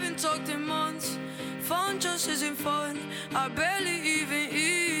haven't talked in months. Phone just isn't fun. I barely even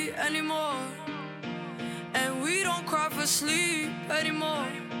eat anymore. And we don't cry for sleep anymore.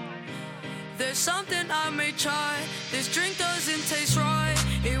 There's something I may try. This drink doesn't taste right.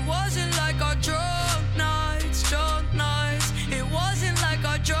 It wasn't like our drunk nights, drunk nights. It wasn't like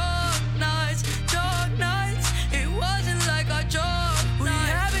our drunk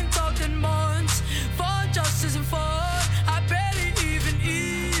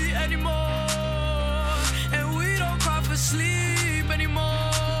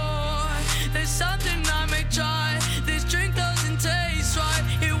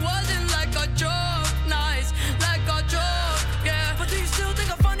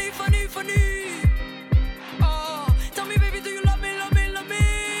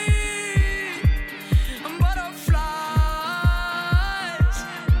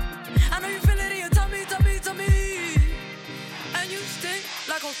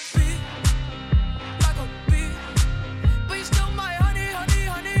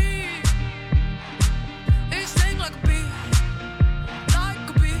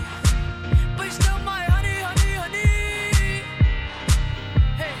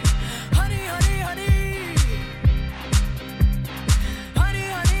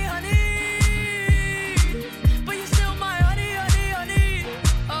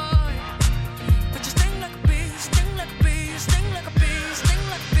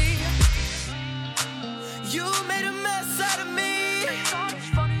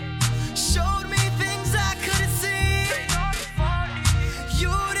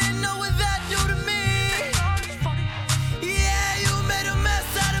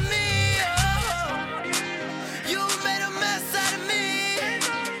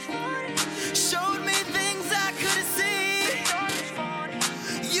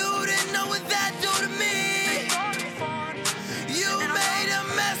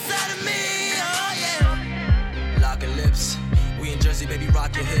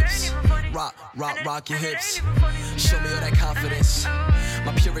your hips. Rock your hips. Show me all that confidence.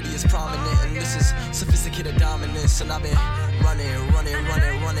 My purity is prominent, and this is sophisticated dominance. And I've been running.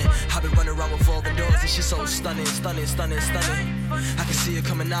 I've been running around with all the doors, and she's so stunning. I can see it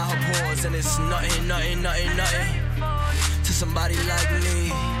coming out her pores, and it's nothing to somebody like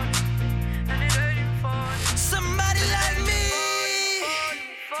me. Somebody like me.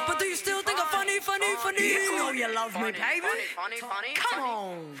 But do you still think I'm funny? You know you love me, baby. Funny. Come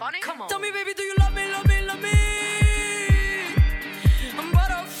on. Come on. Tell me, baby, do you love me? I'm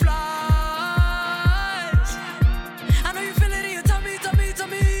butterflies. I know you feel it in your tummy.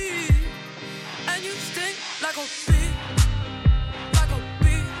 And you sting like a bee.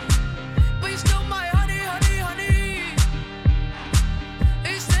 But you still my honey.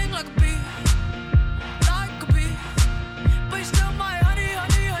 You sting like a bee. But you still my honey.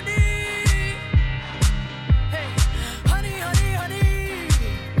 Hey,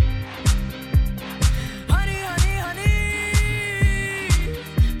 honey.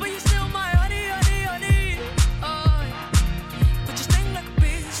 But you still my honey. Oh, but you sting like a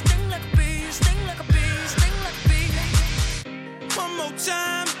bee. One more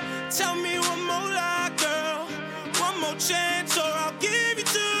time, tell me one more lie, girl. One more chance, or I'll give you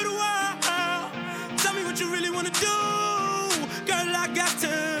to the world. Tell me what you really wanna do, girl. I got to.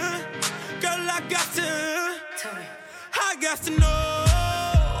 Tell me. I got to know.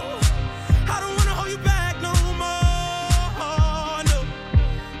 I don't wanna hold you back no more. No.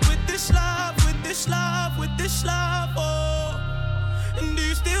 With this love, oh. And do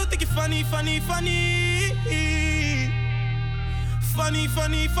you still think you're funny? Funny.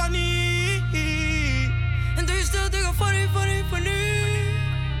 And do you still think I'm funny?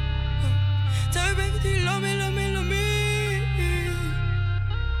 Tell me, baby, do you love me? Hey, love me.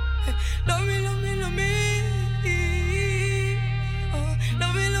 Oh, love me.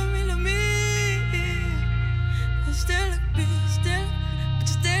 And still like a bee, but you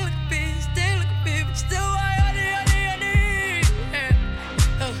still like a bee, but you still my honey. Yeah.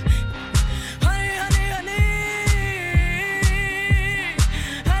 Oh. Honey.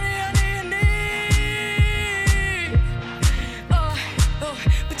 Oh,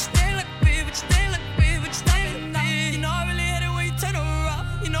 but you stay like a bee, but you stay like a bee. You know I really hate it when you turn around.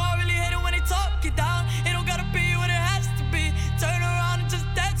 You know I really hate it when they talk you down. It don't gotta be what it has to be. Turn around and just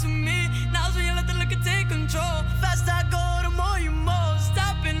dance with me. Now's when you let the liquor take control. Faster I go, the more you moan.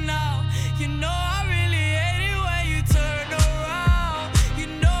 Stop it now. You know I really hate it when you turn around. You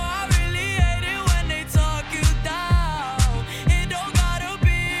know I really hate it when they talk you down. It don't gotta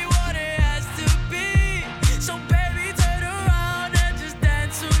be what it has to be. So baby, turn around and just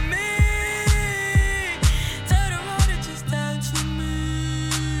dance with me. Turn around and just dance with me.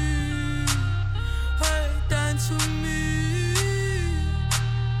 Hey, dance with me.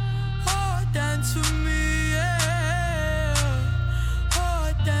 Oh, dance with me, yeah.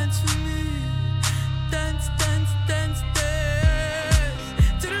 Oh, dance with me. Dance.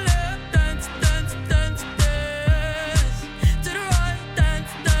 To the left, dance. To the right,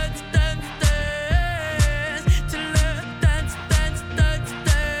 dance. To the left, dance.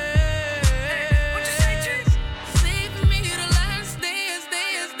 What you say, Trish? Save me the last dance.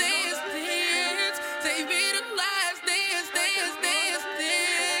 Save me the last dance.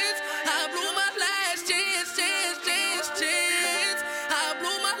 I blew my last chance. I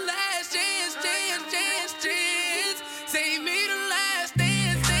blew my last chance. Save me the last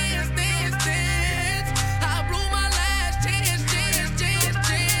dance. I blew my last chance.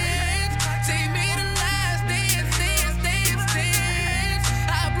 Save me the last dance.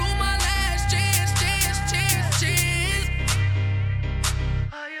 I blew my last chance.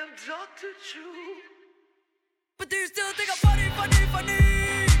 I abducted you. But do you still think I'm funny?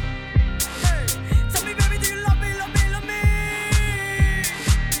 Hey, tell me, baby, do you love me?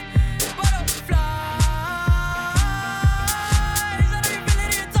 Butterflies. I know you feel it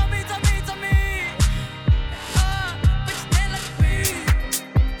in your tummy. But you stay like a bee.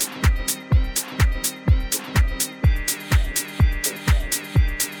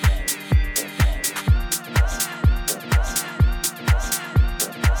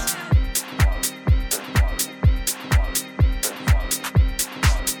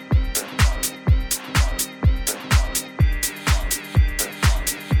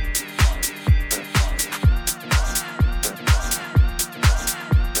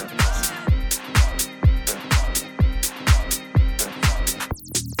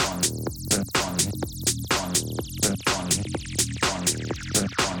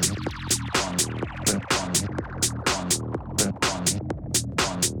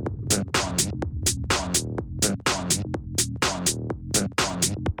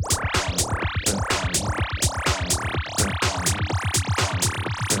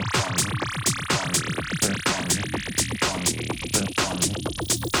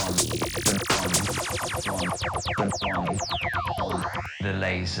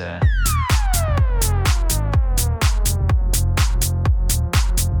 laser.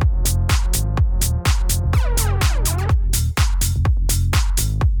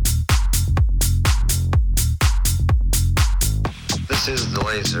 This is the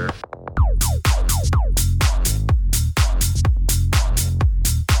laser.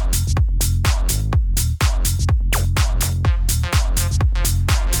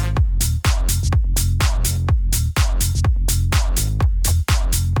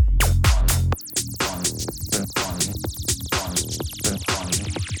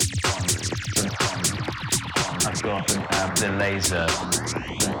 I've got the laser.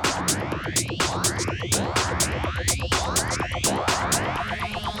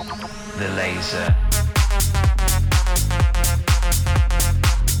 The laser.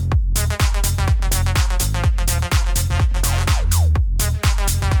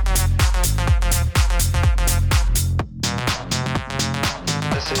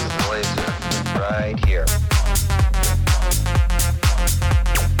 This is the laser, right here.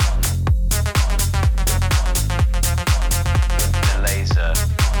 The laser.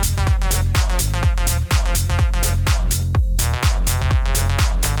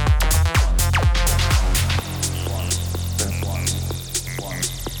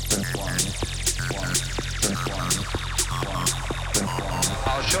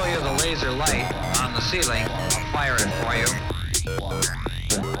 I'll show you the laser light on the ceiling. I'll fire it for you.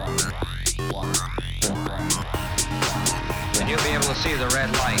 And you'll be able to see the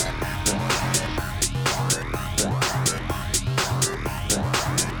red light.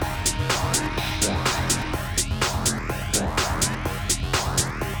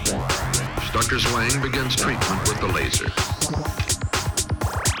 Dr. Zwang begins treatment with the laser.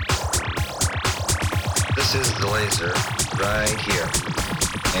 This is the laser right here.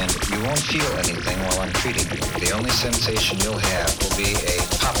 And you won't feel anything while I'm treating you. The only sensation you'll have will be a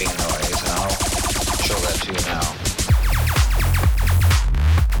popping noise, and I'll show that to you now.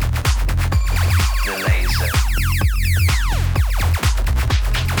 The laser.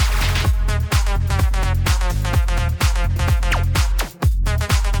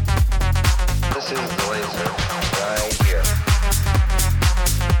 This is the laser right here.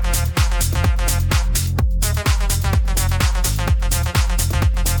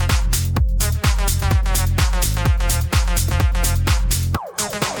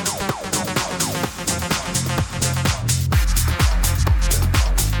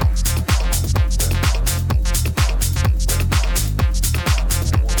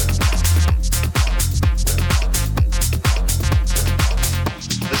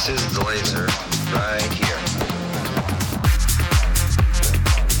 This is the laser right here.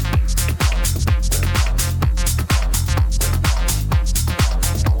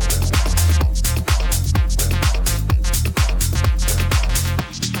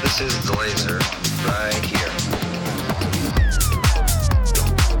 This is the laser right here.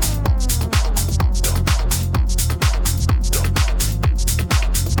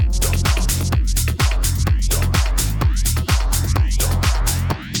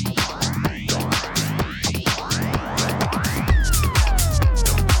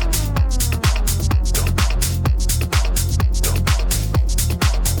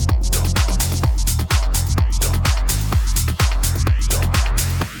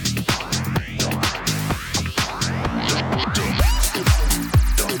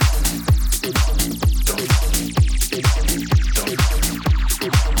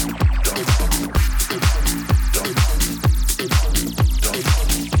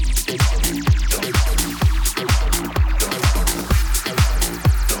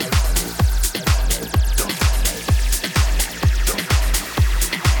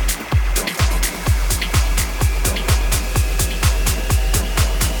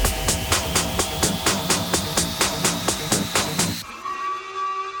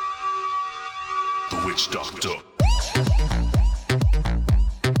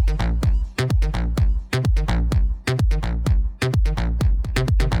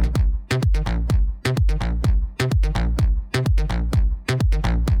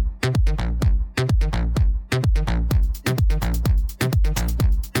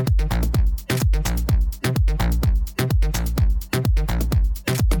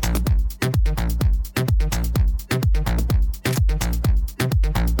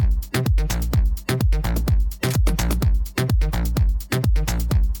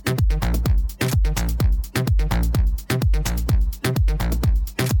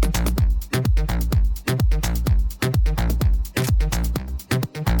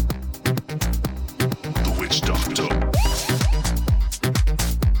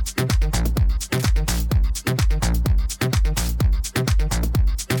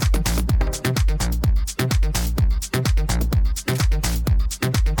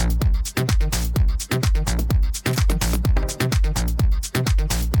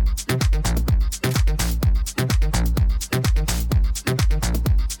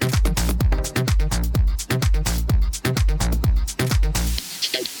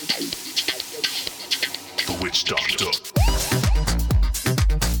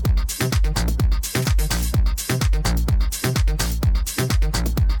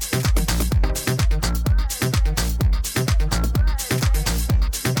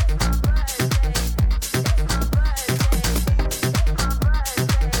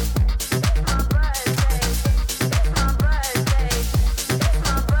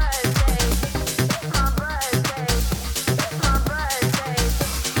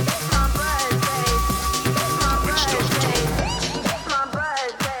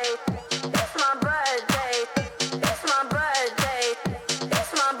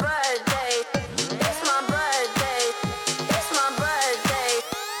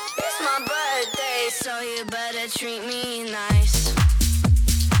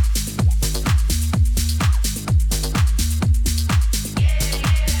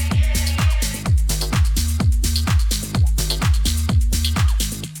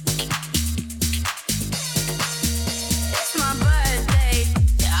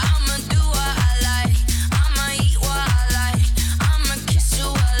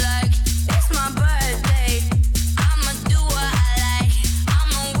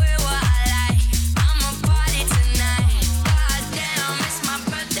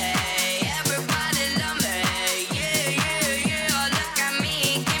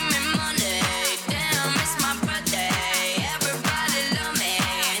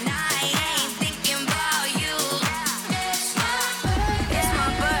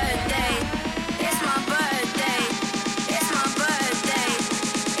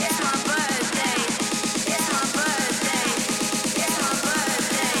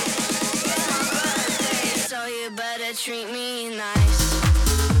 treat me nice.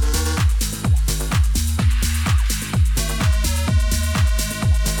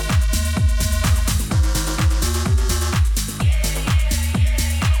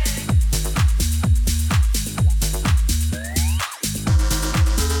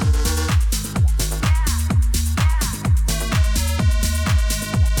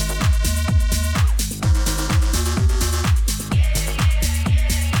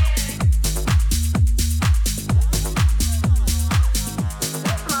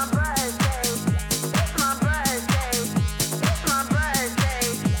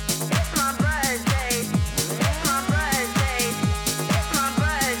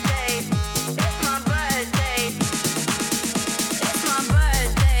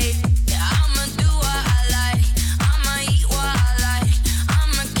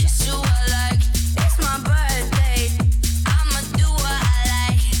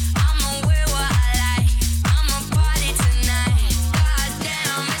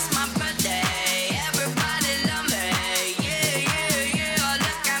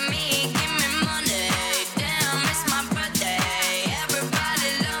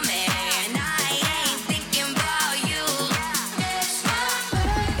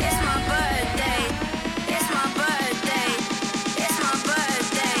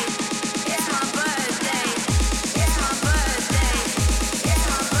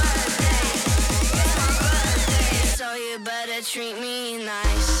 Treat me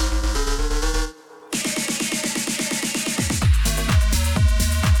nice.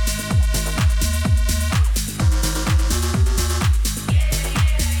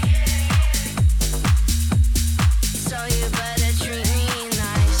 So you better treat me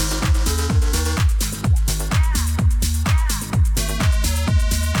nice.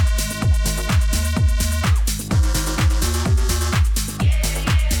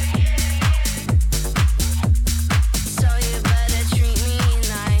 So you better treat me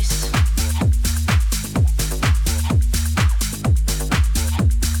nice.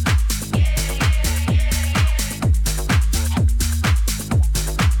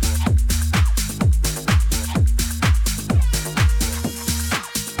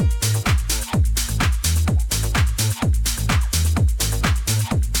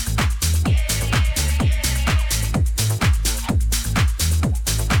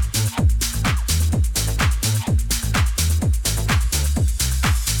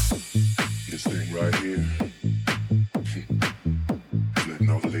 This thing right here, letting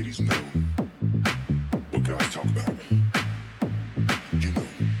all the ladies know what guys talk about. You know,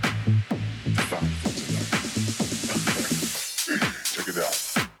 the fine things in life. Check it out.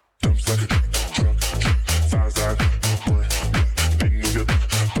 Dumps like a truck, thighs like boy, big move your butt.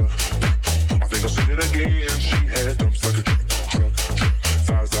 I think I'll say it again. She had dumps like a truck,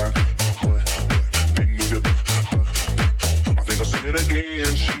 thighs like boy, big move your butt. I think I'll say it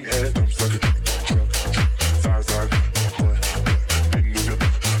again. She had dumps like a truck, thighs like boy, big move your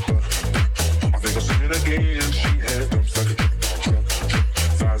butt. I think I'll say it again. She had dumps like a truck,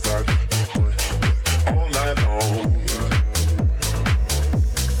 thighs like boy, all night long.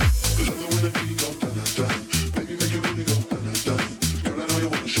 Love it when the beat go dun dun dun, baby make it really go dun dun dun. Girl I know you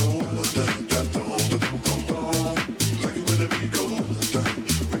wanna show all dun dun dun dun dun dun. Like it when the beat go dun dun dun,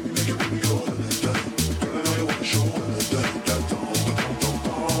 baby make it really go dun dun dun. Girl I know you wanna show all dun dun dun dun dun dun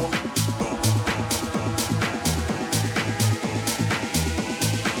dun.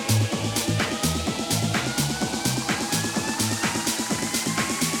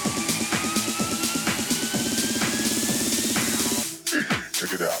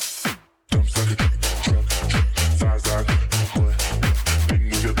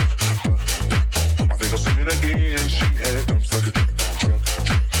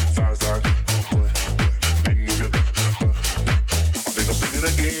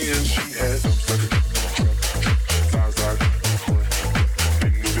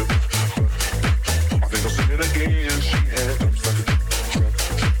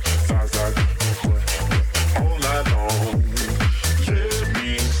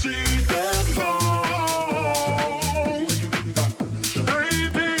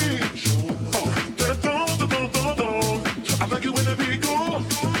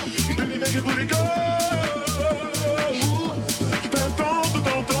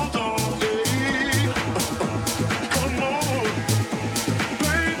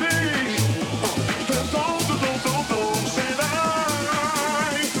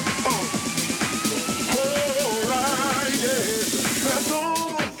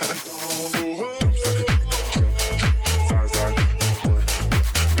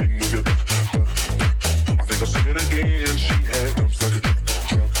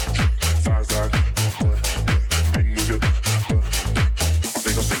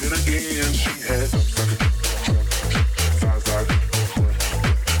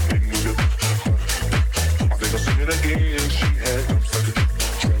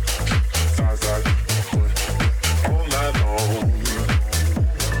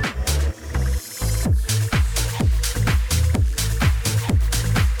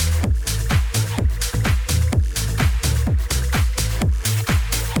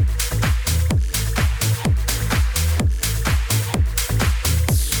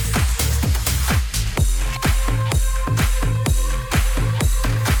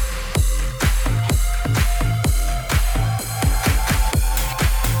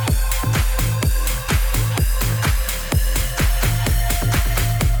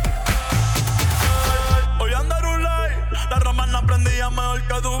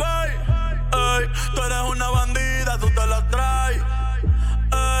 way. Ey, tú eres una bandida, tú te la traes.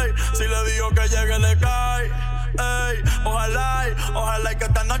 Ey, si le digo que llegue le cae. Ey, ojalá y que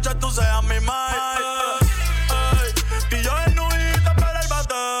esta noche tú seas mi mai. Ey, y yo en nubita para el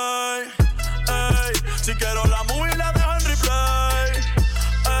bate. Ey, si quiero la movie la dejo en replay.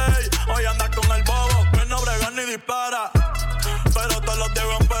 Ey, hoy andas con el bobo que no brega ni dispara. Pero todos los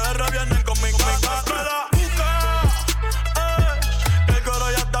Diego en PR vienen con mi casa. Me la busca, que el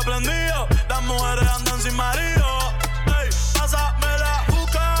coro ya está prendido. Las mujeres andan sin marido. Ey, pásame la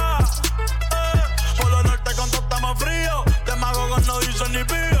busca, por lo norte con todo estamos fríos. De mago con no dicen ni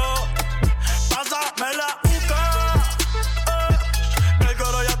pío. Pásame la busca, que el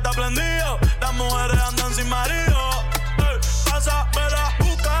coro ya está prendido. Las mujeres andan sin marido. Ey, pásame la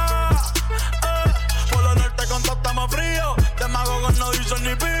busca, por lo norte con todo estamos fríos. De mago con no dicen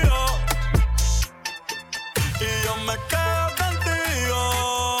ni pío. Y yo me quedo contigo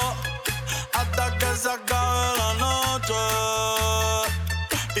hasta que se acabe la noche.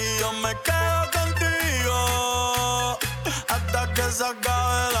 Y yo me quedo contigo hasta que se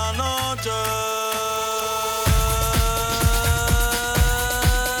acabe la noche.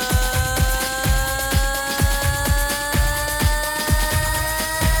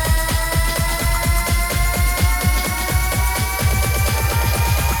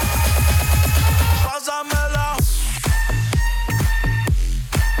 Pásamela.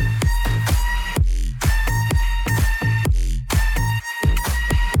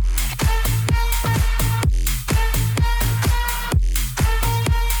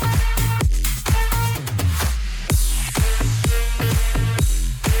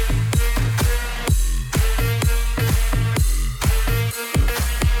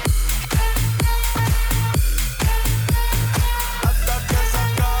 Hasta que se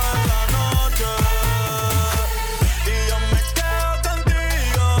acabe la noche. Y yo me quedo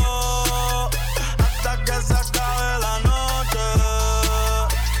contigo hasta que se acabe la noche.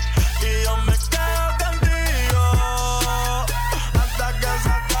 Y yo me quedo contigo hasta que se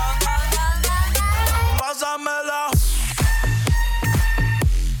acabe. Pásamela.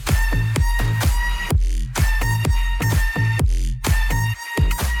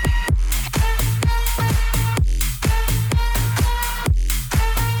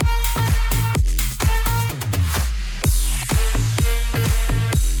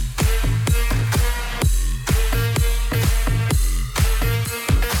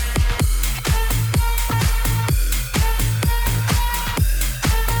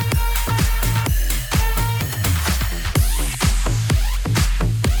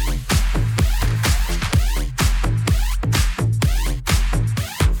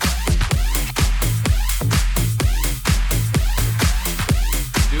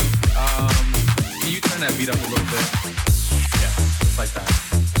 Can you turn that beat up a little bit? Yeah, just like that.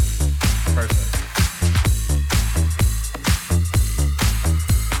 Perfect.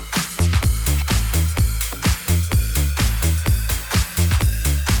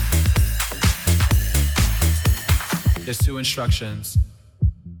 There's 2 instructions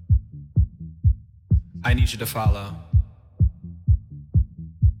I need you to follow.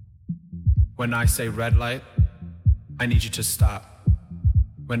 When I say red light, I need you to stop.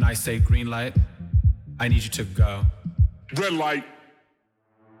 When I say green light, I need you to go. Red light.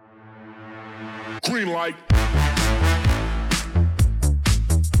 Green light.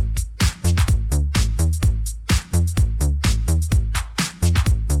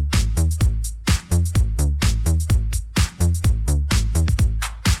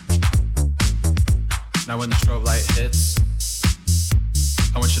 Now when the strobe light hits,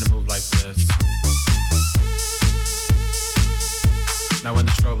 I want you to move like this. Now when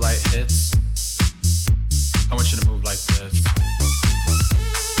the strobe light hits, I want you to move like this.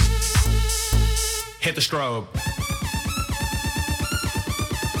 Hit the strobe.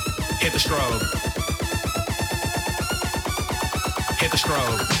 Hit the strobe. Hit the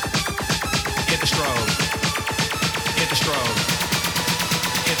strobe. Hit the strobe. Hit the strobe.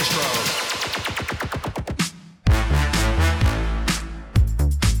 Hit the strobe.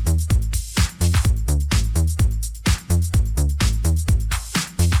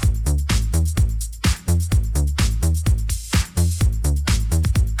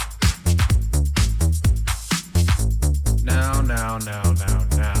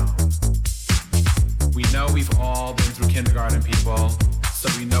 Now. We know we've all been through kindergarten, people, so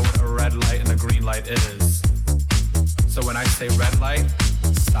we know what a red light and a green light is. So when I say red light,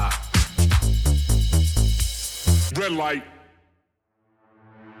 stop. Red light.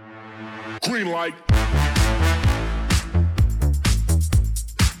 Green light.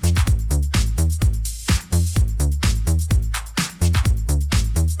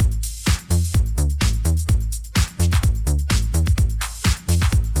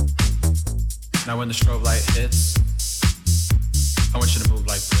 Now when the strobe light hits, I want you to move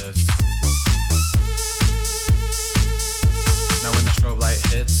like this. Now when the strobe light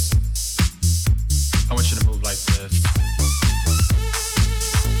hits, I want you to move like this.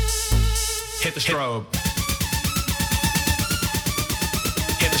 Hit the strobe.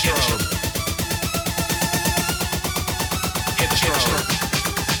 Hit the strobe. Hit the strobe.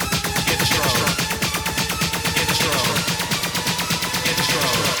 Hit the strobe. Hit the strobe. Hit the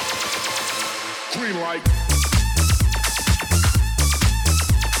strobe. Green light.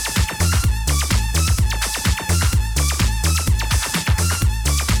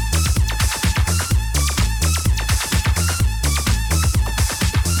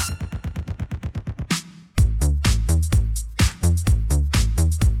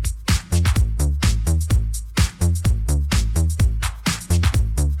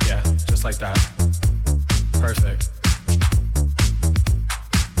 Like that. Perfect.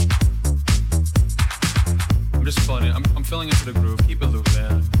 I'm just feeling it. I'm feeling into the groove. Keep it looped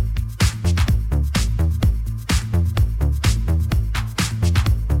in.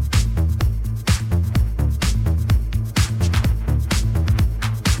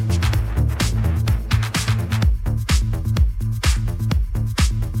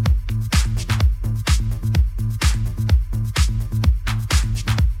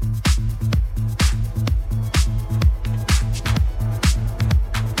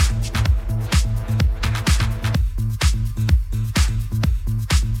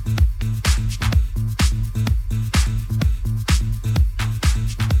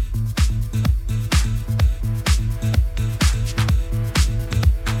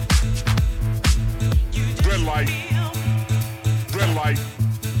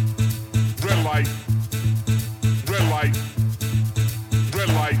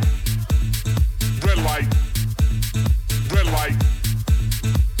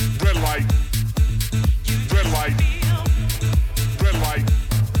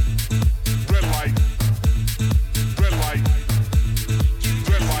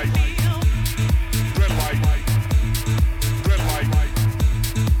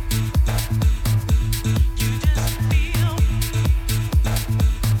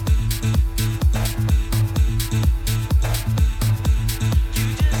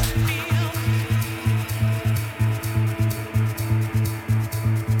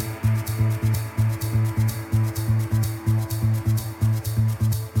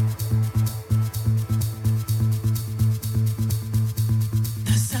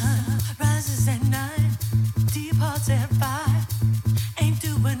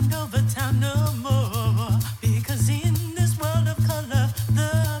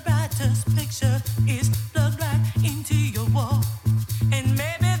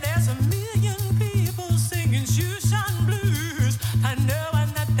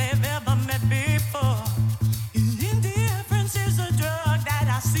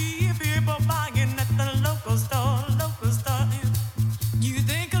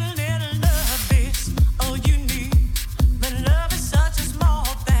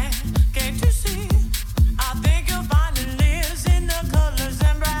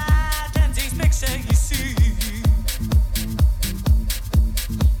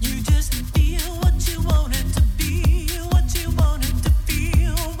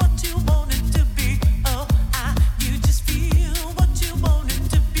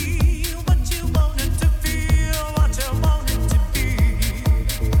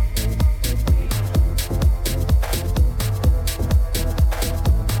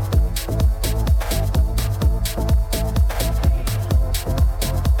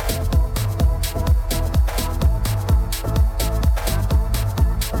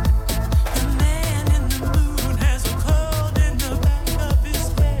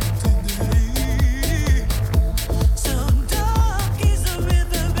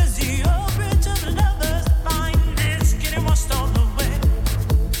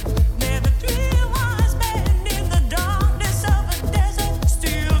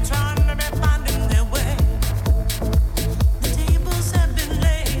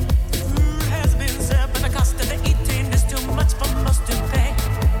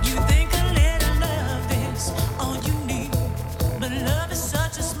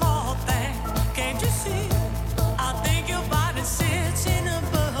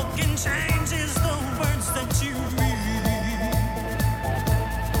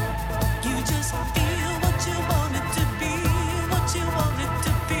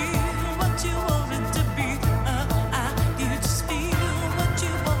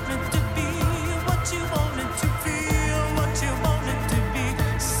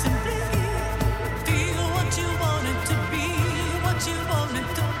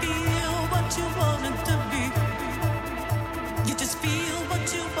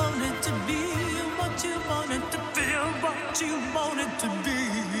 to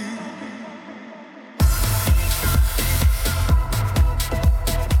be.